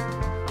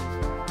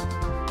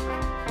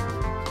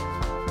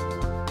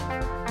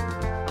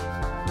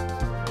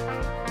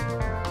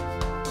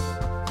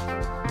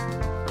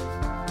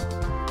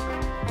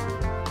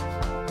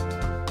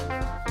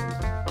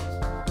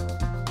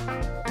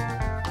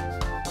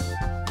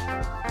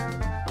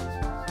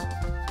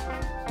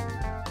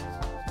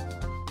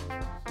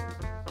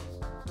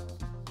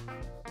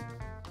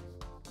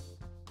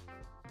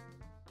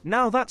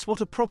 Now that's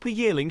what a proper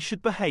yearling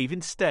should behave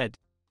instead.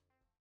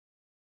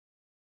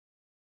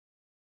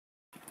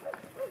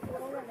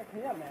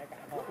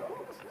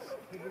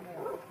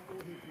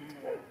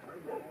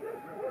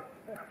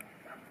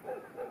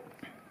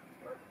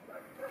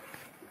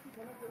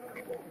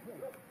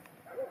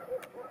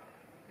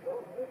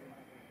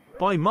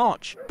 By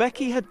March,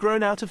 Becky had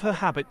grown out of her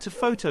habit to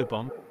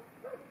photobomb.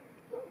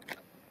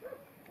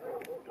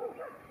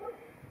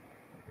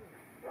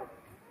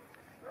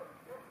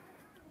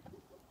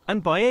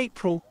 And by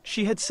April,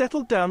 she had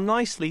settled down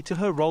nicely to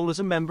her role as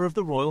a member of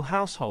the royal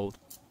household.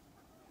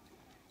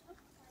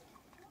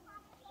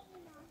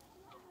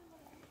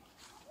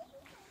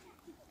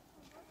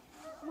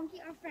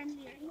 Monkey are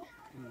friendly,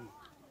 right?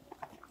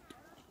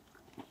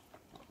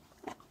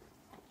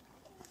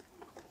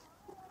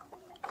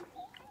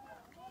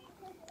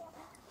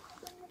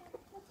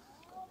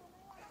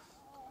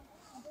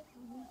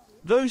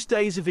 Those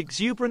days of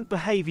exuberant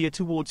behavior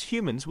towards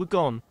humans were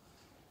gone.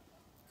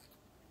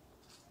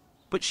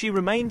 But she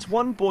remains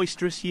one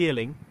boisterous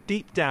yearling,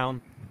 deep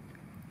down.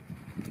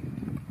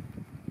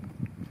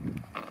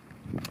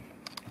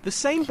 The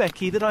same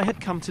Becky that I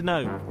had come to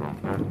know.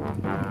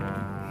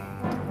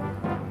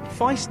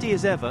 Feisty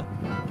as ever,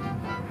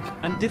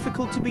 and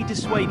difficult to be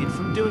dissuaded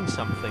from doing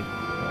something.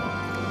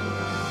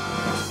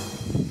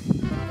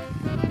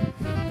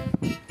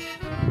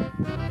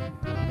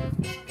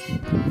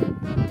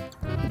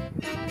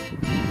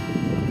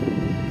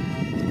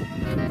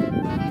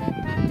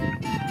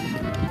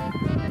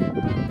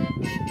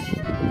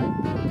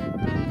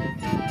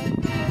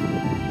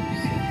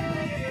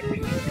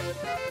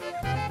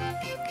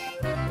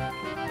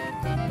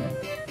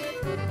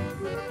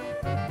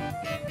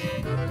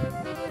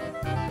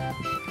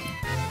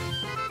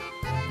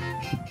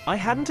 I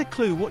hadn't a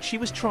clue what she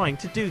was trying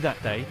to do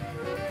that day.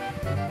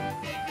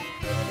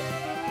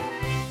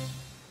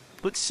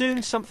 But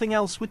soon something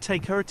else would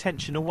take her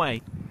attention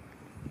away.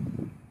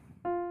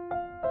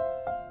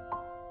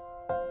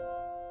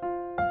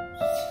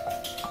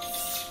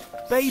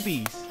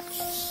 Babies!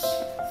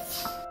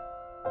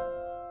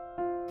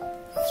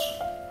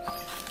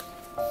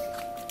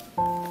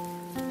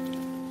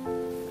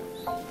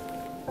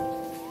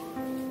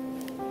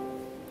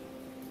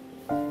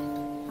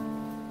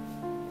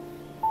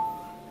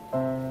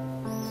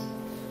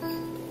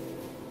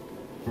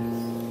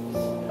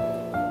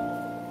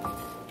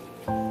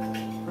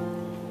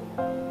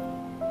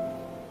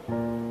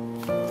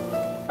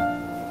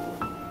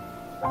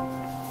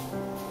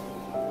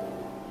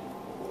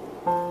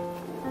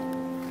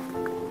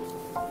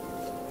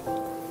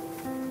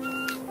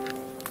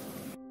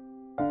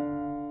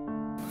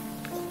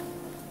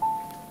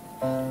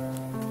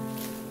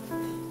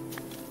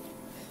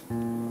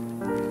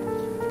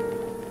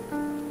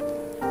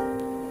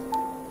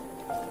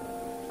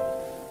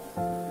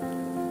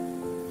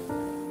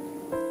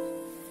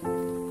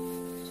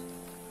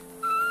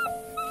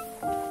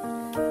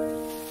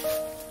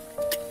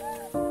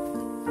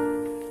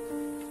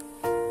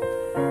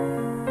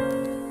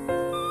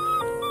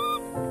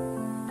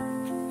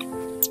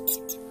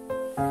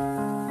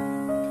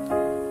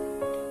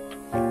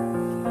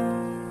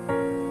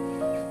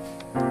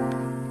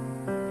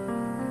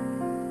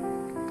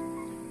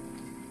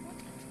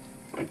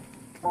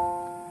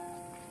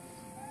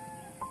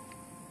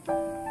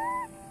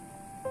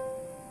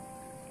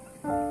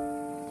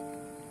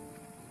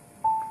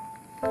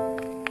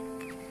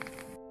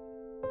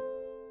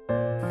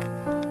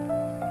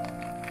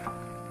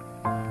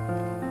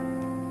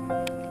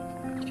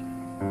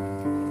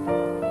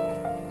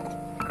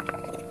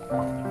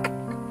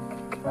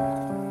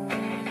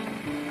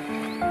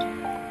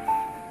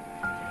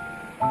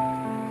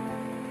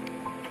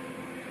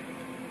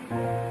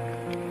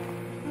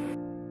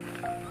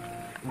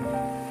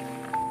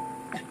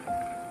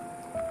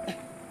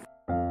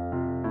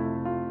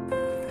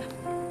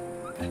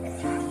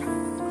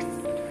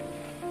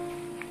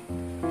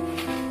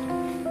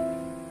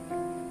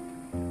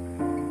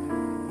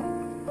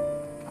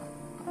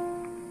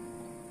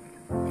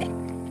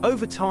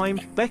 Over time,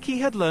 Becky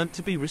had learnt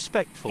to be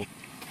respectful.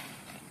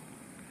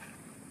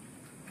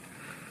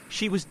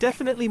 She was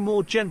definitely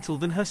more gentle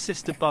than her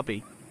sister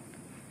Bubby.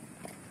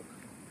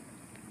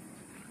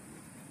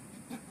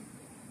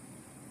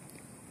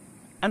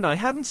 And I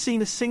hadn't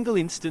seen a single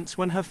instance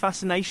when her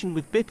fascination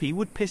with Bippy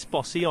would piss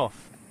Bossy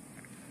off.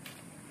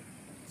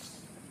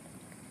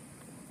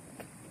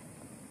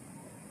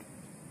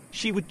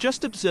 She would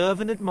just observe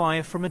and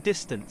admire from a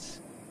distance.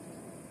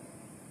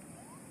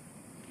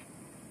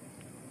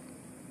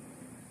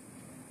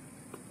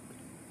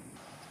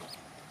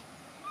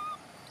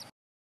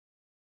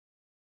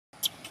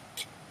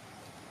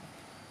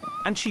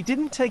 And she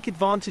didn't take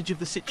advantage of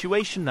the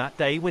situation that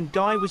day when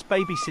Di was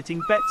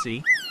babysitting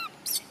Betsy,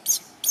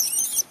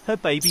 her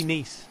baby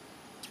niece.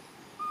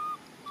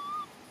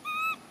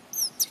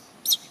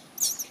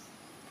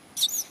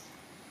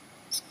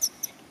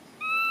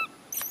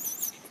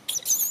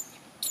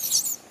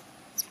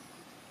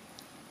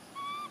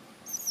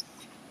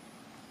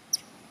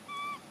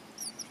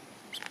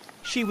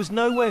 She was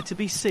nowhere to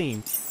be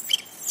seen.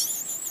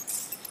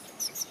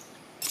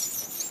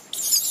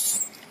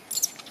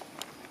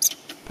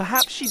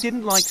 Perhaps she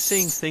didn't like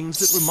seeing things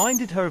that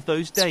reminded her of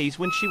those days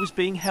when she was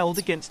being held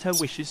against her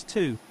wishes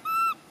too.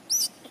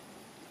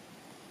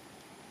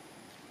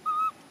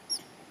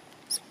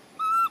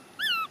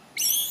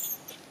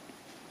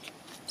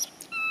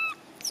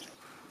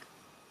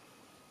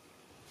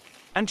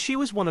 And she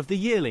was one of the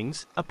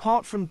yearlings,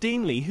 apart from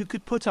Deanly, who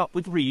could put up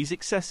with Ree's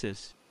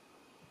excesses.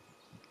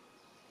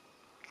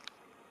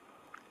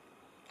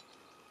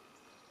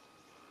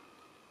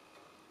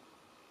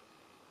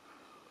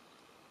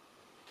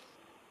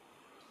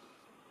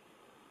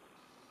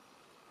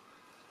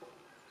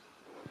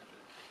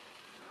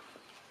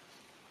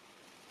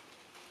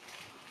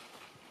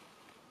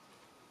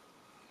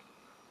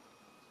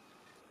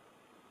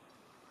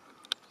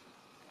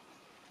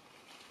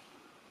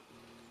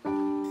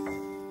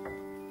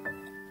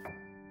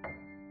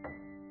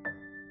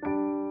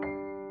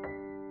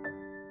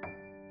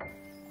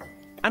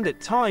 And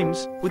at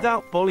times,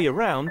 without Bolly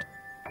around,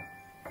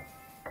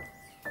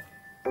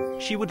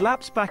 she would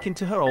lapse back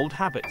into her old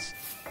habits.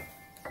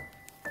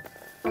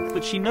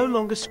 But she no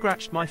longer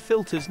scratched my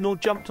filters nor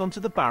jumped onto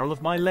the barrel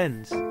of my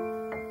lens.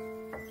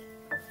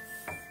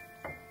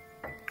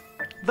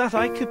 That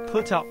I could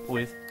put up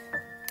with.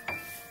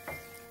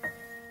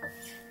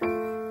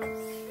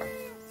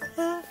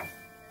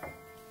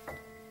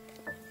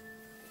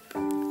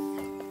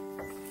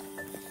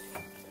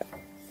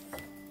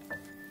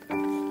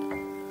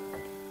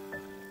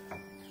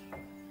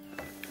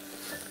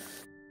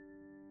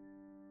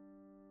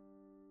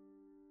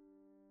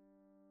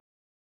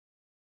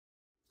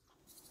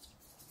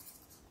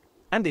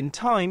 And in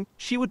time,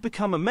 she would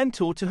become a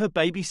mentor to her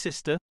baby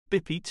sister,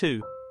 Bippy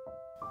too.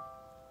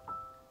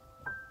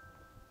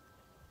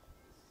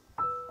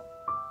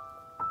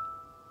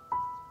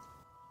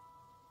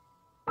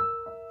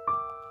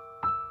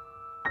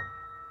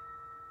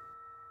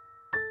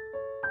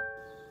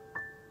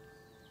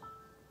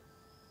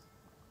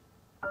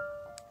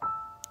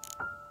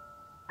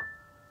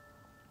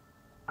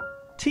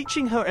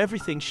 Teaching her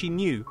everything she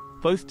knew,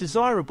 both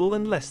desirable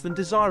and less than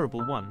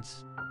desirable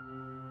ones.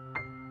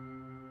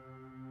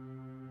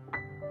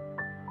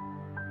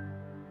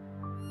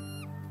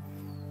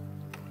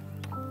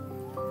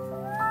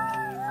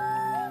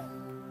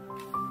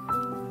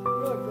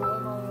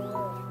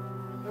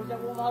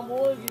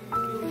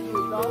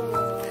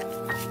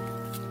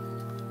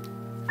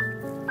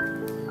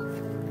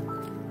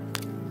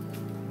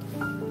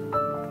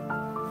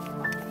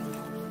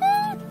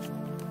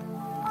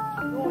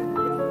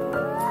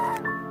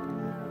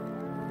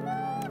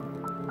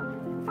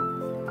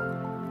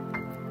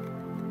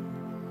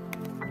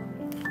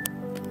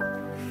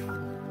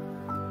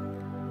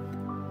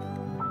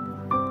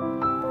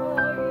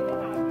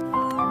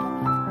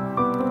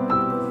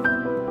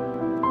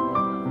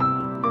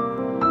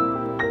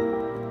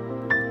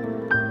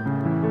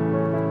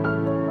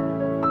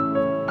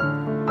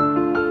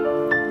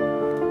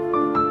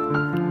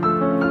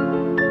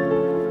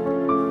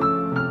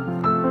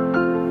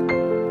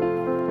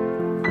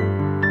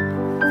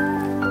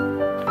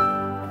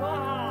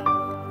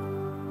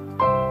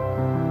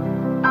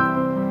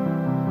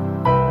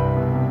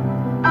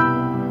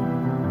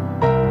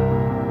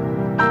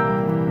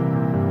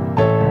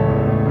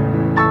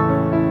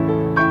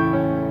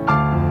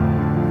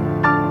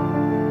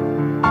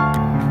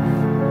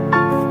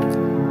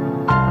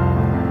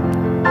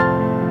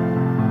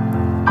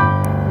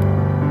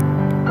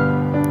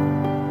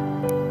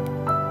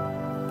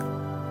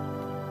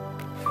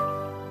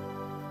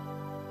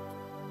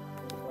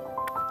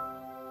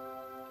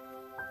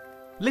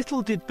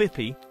 Little did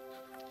Bippy,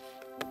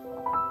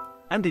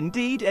 and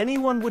indeed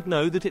anyone would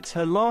know, that it's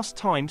her last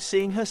time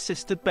seeing her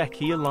sister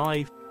Becky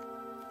alive.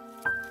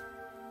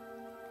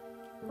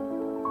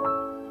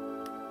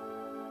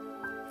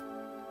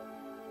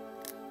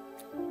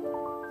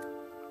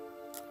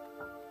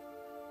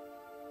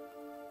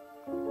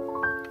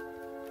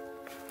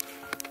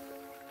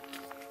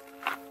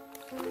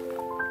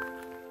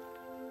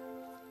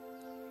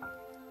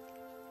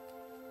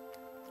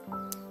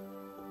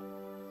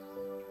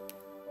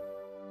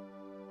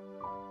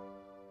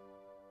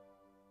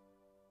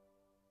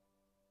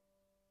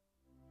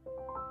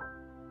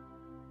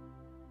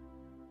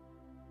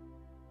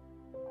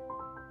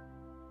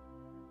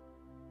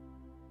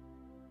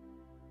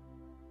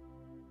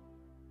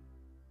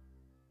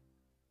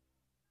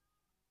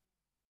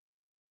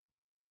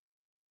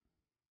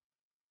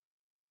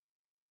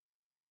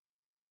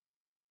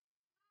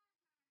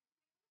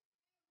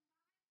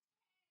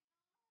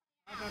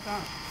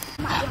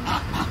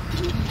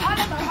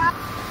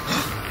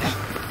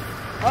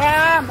好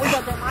啦，冇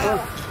着隻馬啦。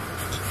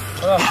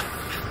好啦，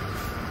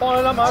幫你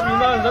攬下邊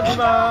啦，唔使點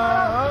啊？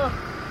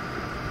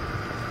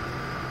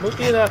唔好癲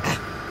啊！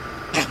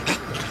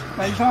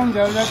第倉就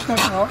一出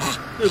咗。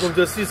呢個咁隻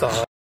絲綢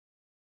啊，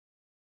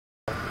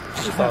絲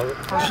綢。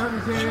行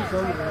出去先上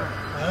嚟。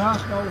係啦，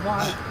夠快，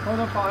開得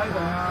快呢度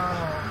啊！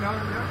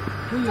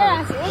即係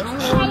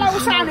馬騮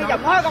山你就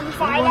唔開咁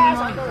快啦，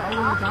上到嚟嚇。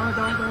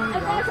你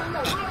加上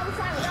條馬騮山，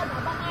你都係大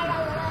北馬騮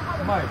㗎啦。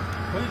唔係，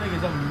佢哋其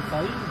實唔使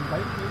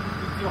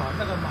照行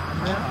得咁慢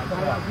嘅，行得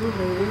啦。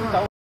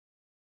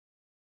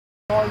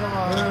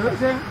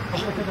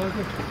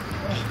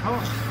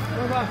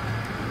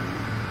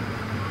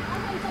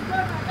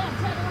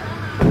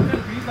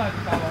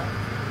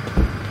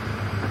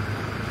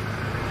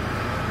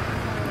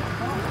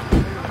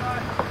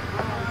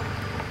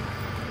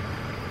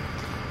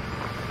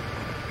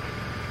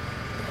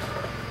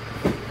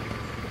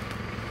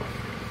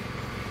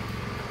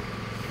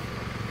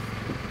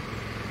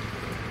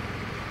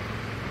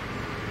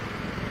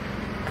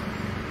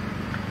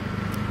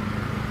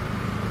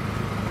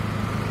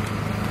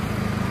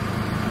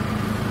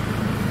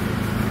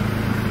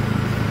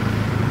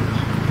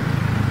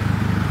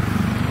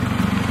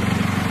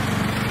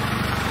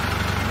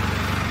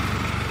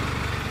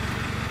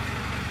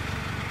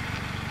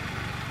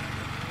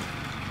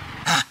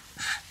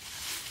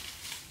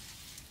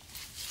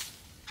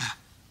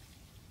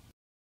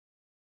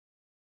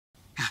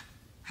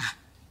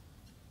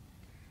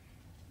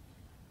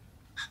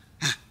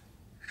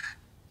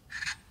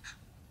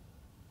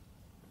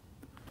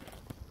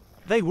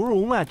They were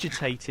all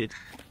agitated,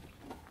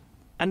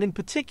 and in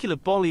particular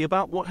Bolly,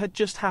 about what had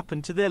just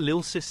happened to their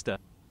little sister.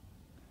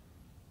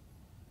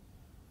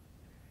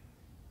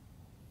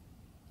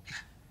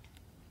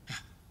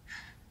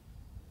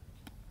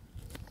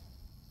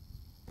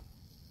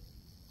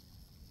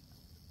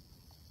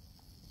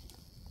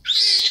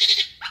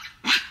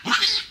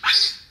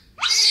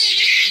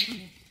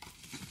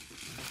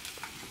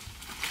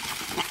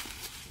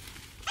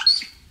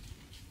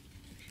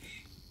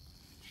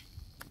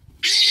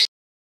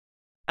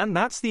 And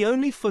that's the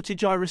only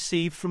footage I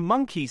received from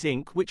Monkeys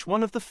Inc., which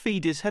one of the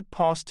feeders had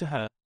passed to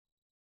her.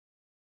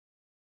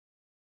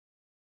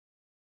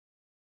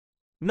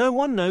 No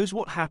one knows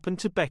what happened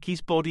to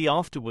Becky's body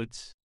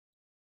afterwards.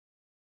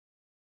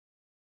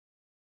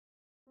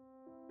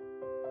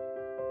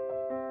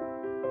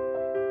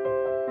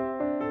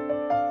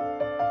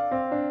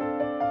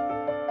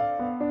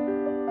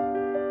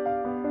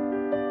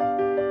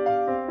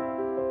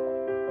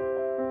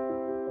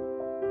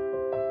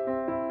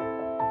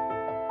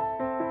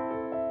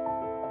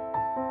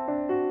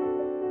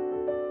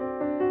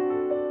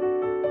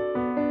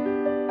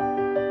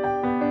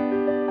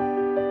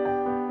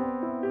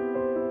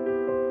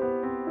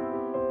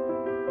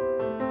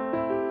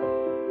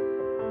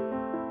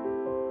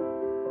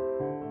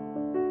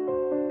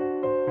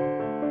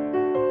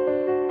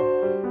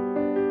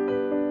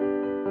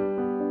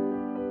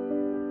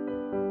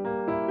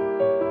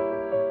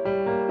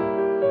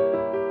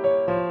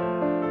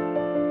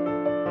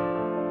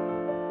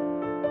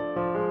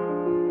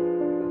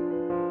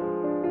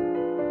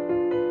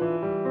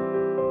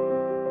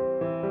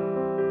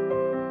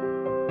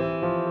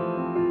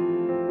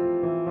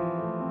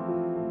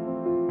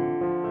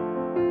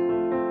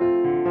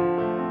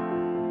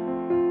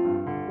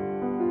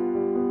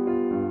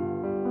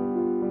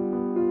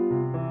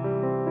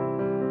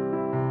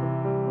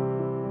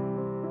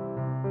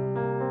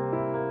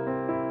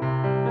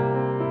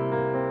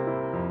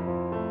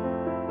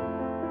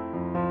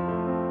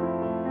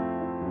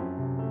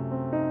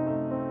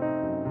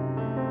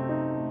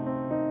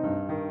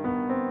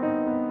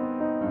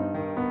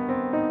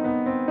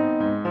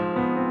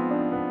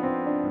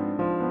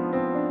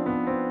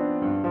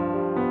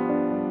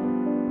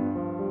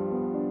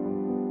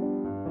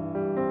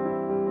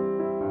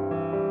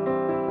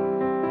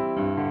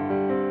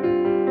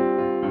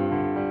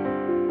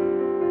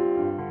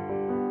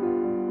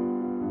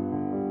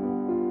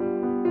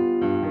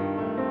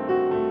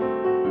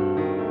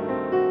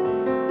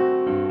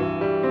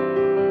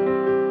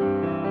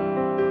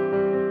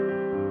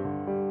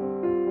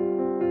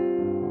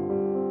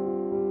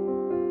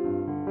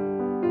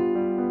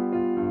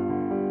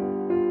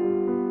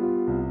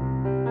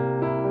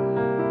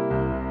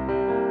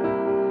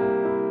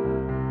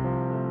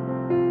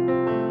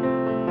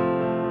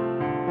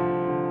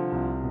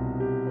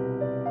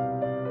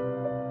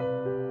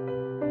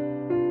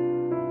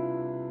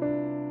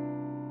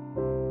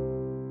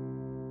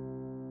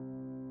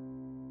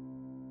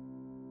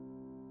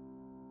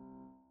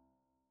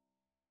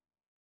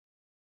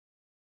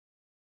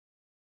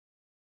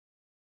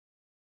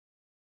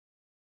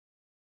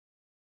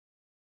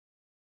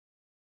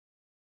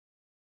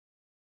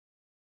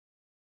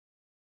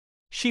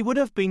 She would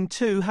have been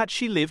too had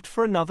she lived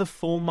for another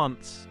 4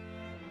 months.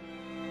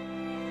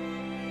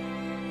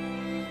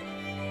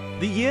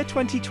 The year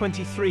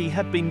 2023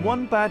 had been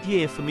one bad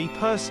year for me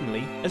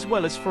personally, as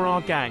well as for our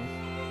gang.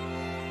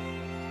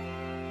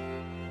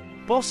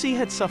 Bossy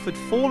had suffered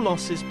 4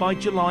 losses by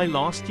July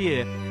last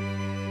year: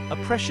 a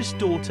precious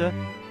daughter,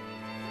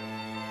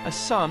 a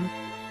son,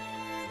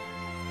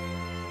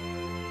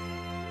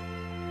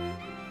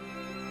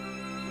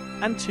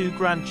 and 2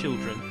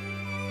 grandchildren.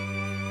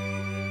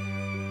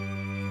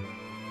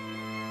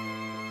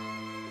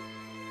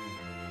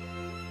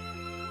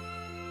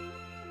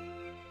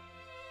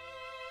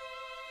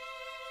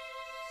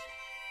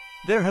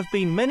 There have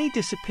been many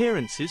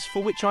disappearances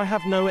for which I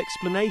have no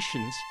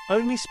explanations,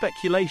 only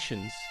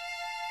speculations.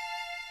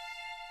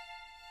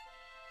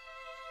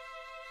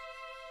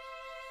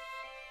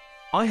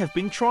 I have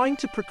been trying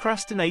to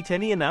procrastinate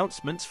any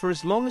announcements for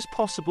as long as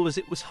possible, as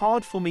it was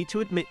hard for me to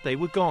admit they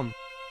were gone.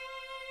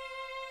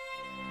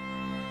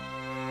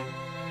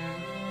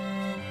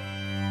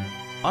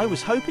 I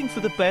was hoping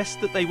for the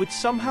best, that they would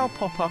somehow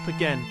pop up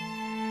again.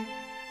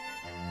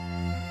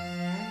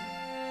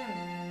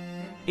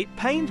 It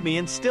pained me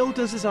and still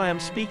does as I am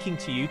speaking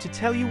to you to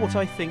tell you what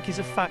I think is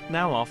a fact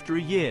now after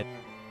a year.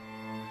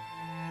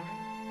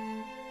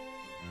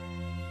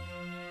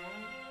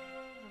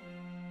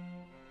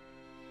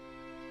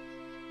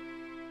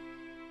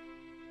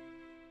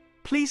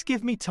 Please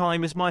give me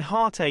time, as my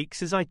heart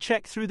aches as I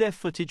check through their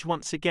footage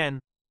once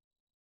again.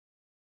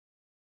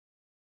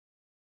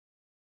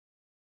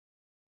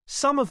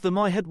 Some of them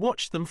I had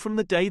watched them from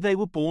the day they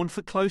were born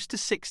for close to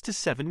 6 to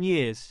 7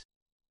 years.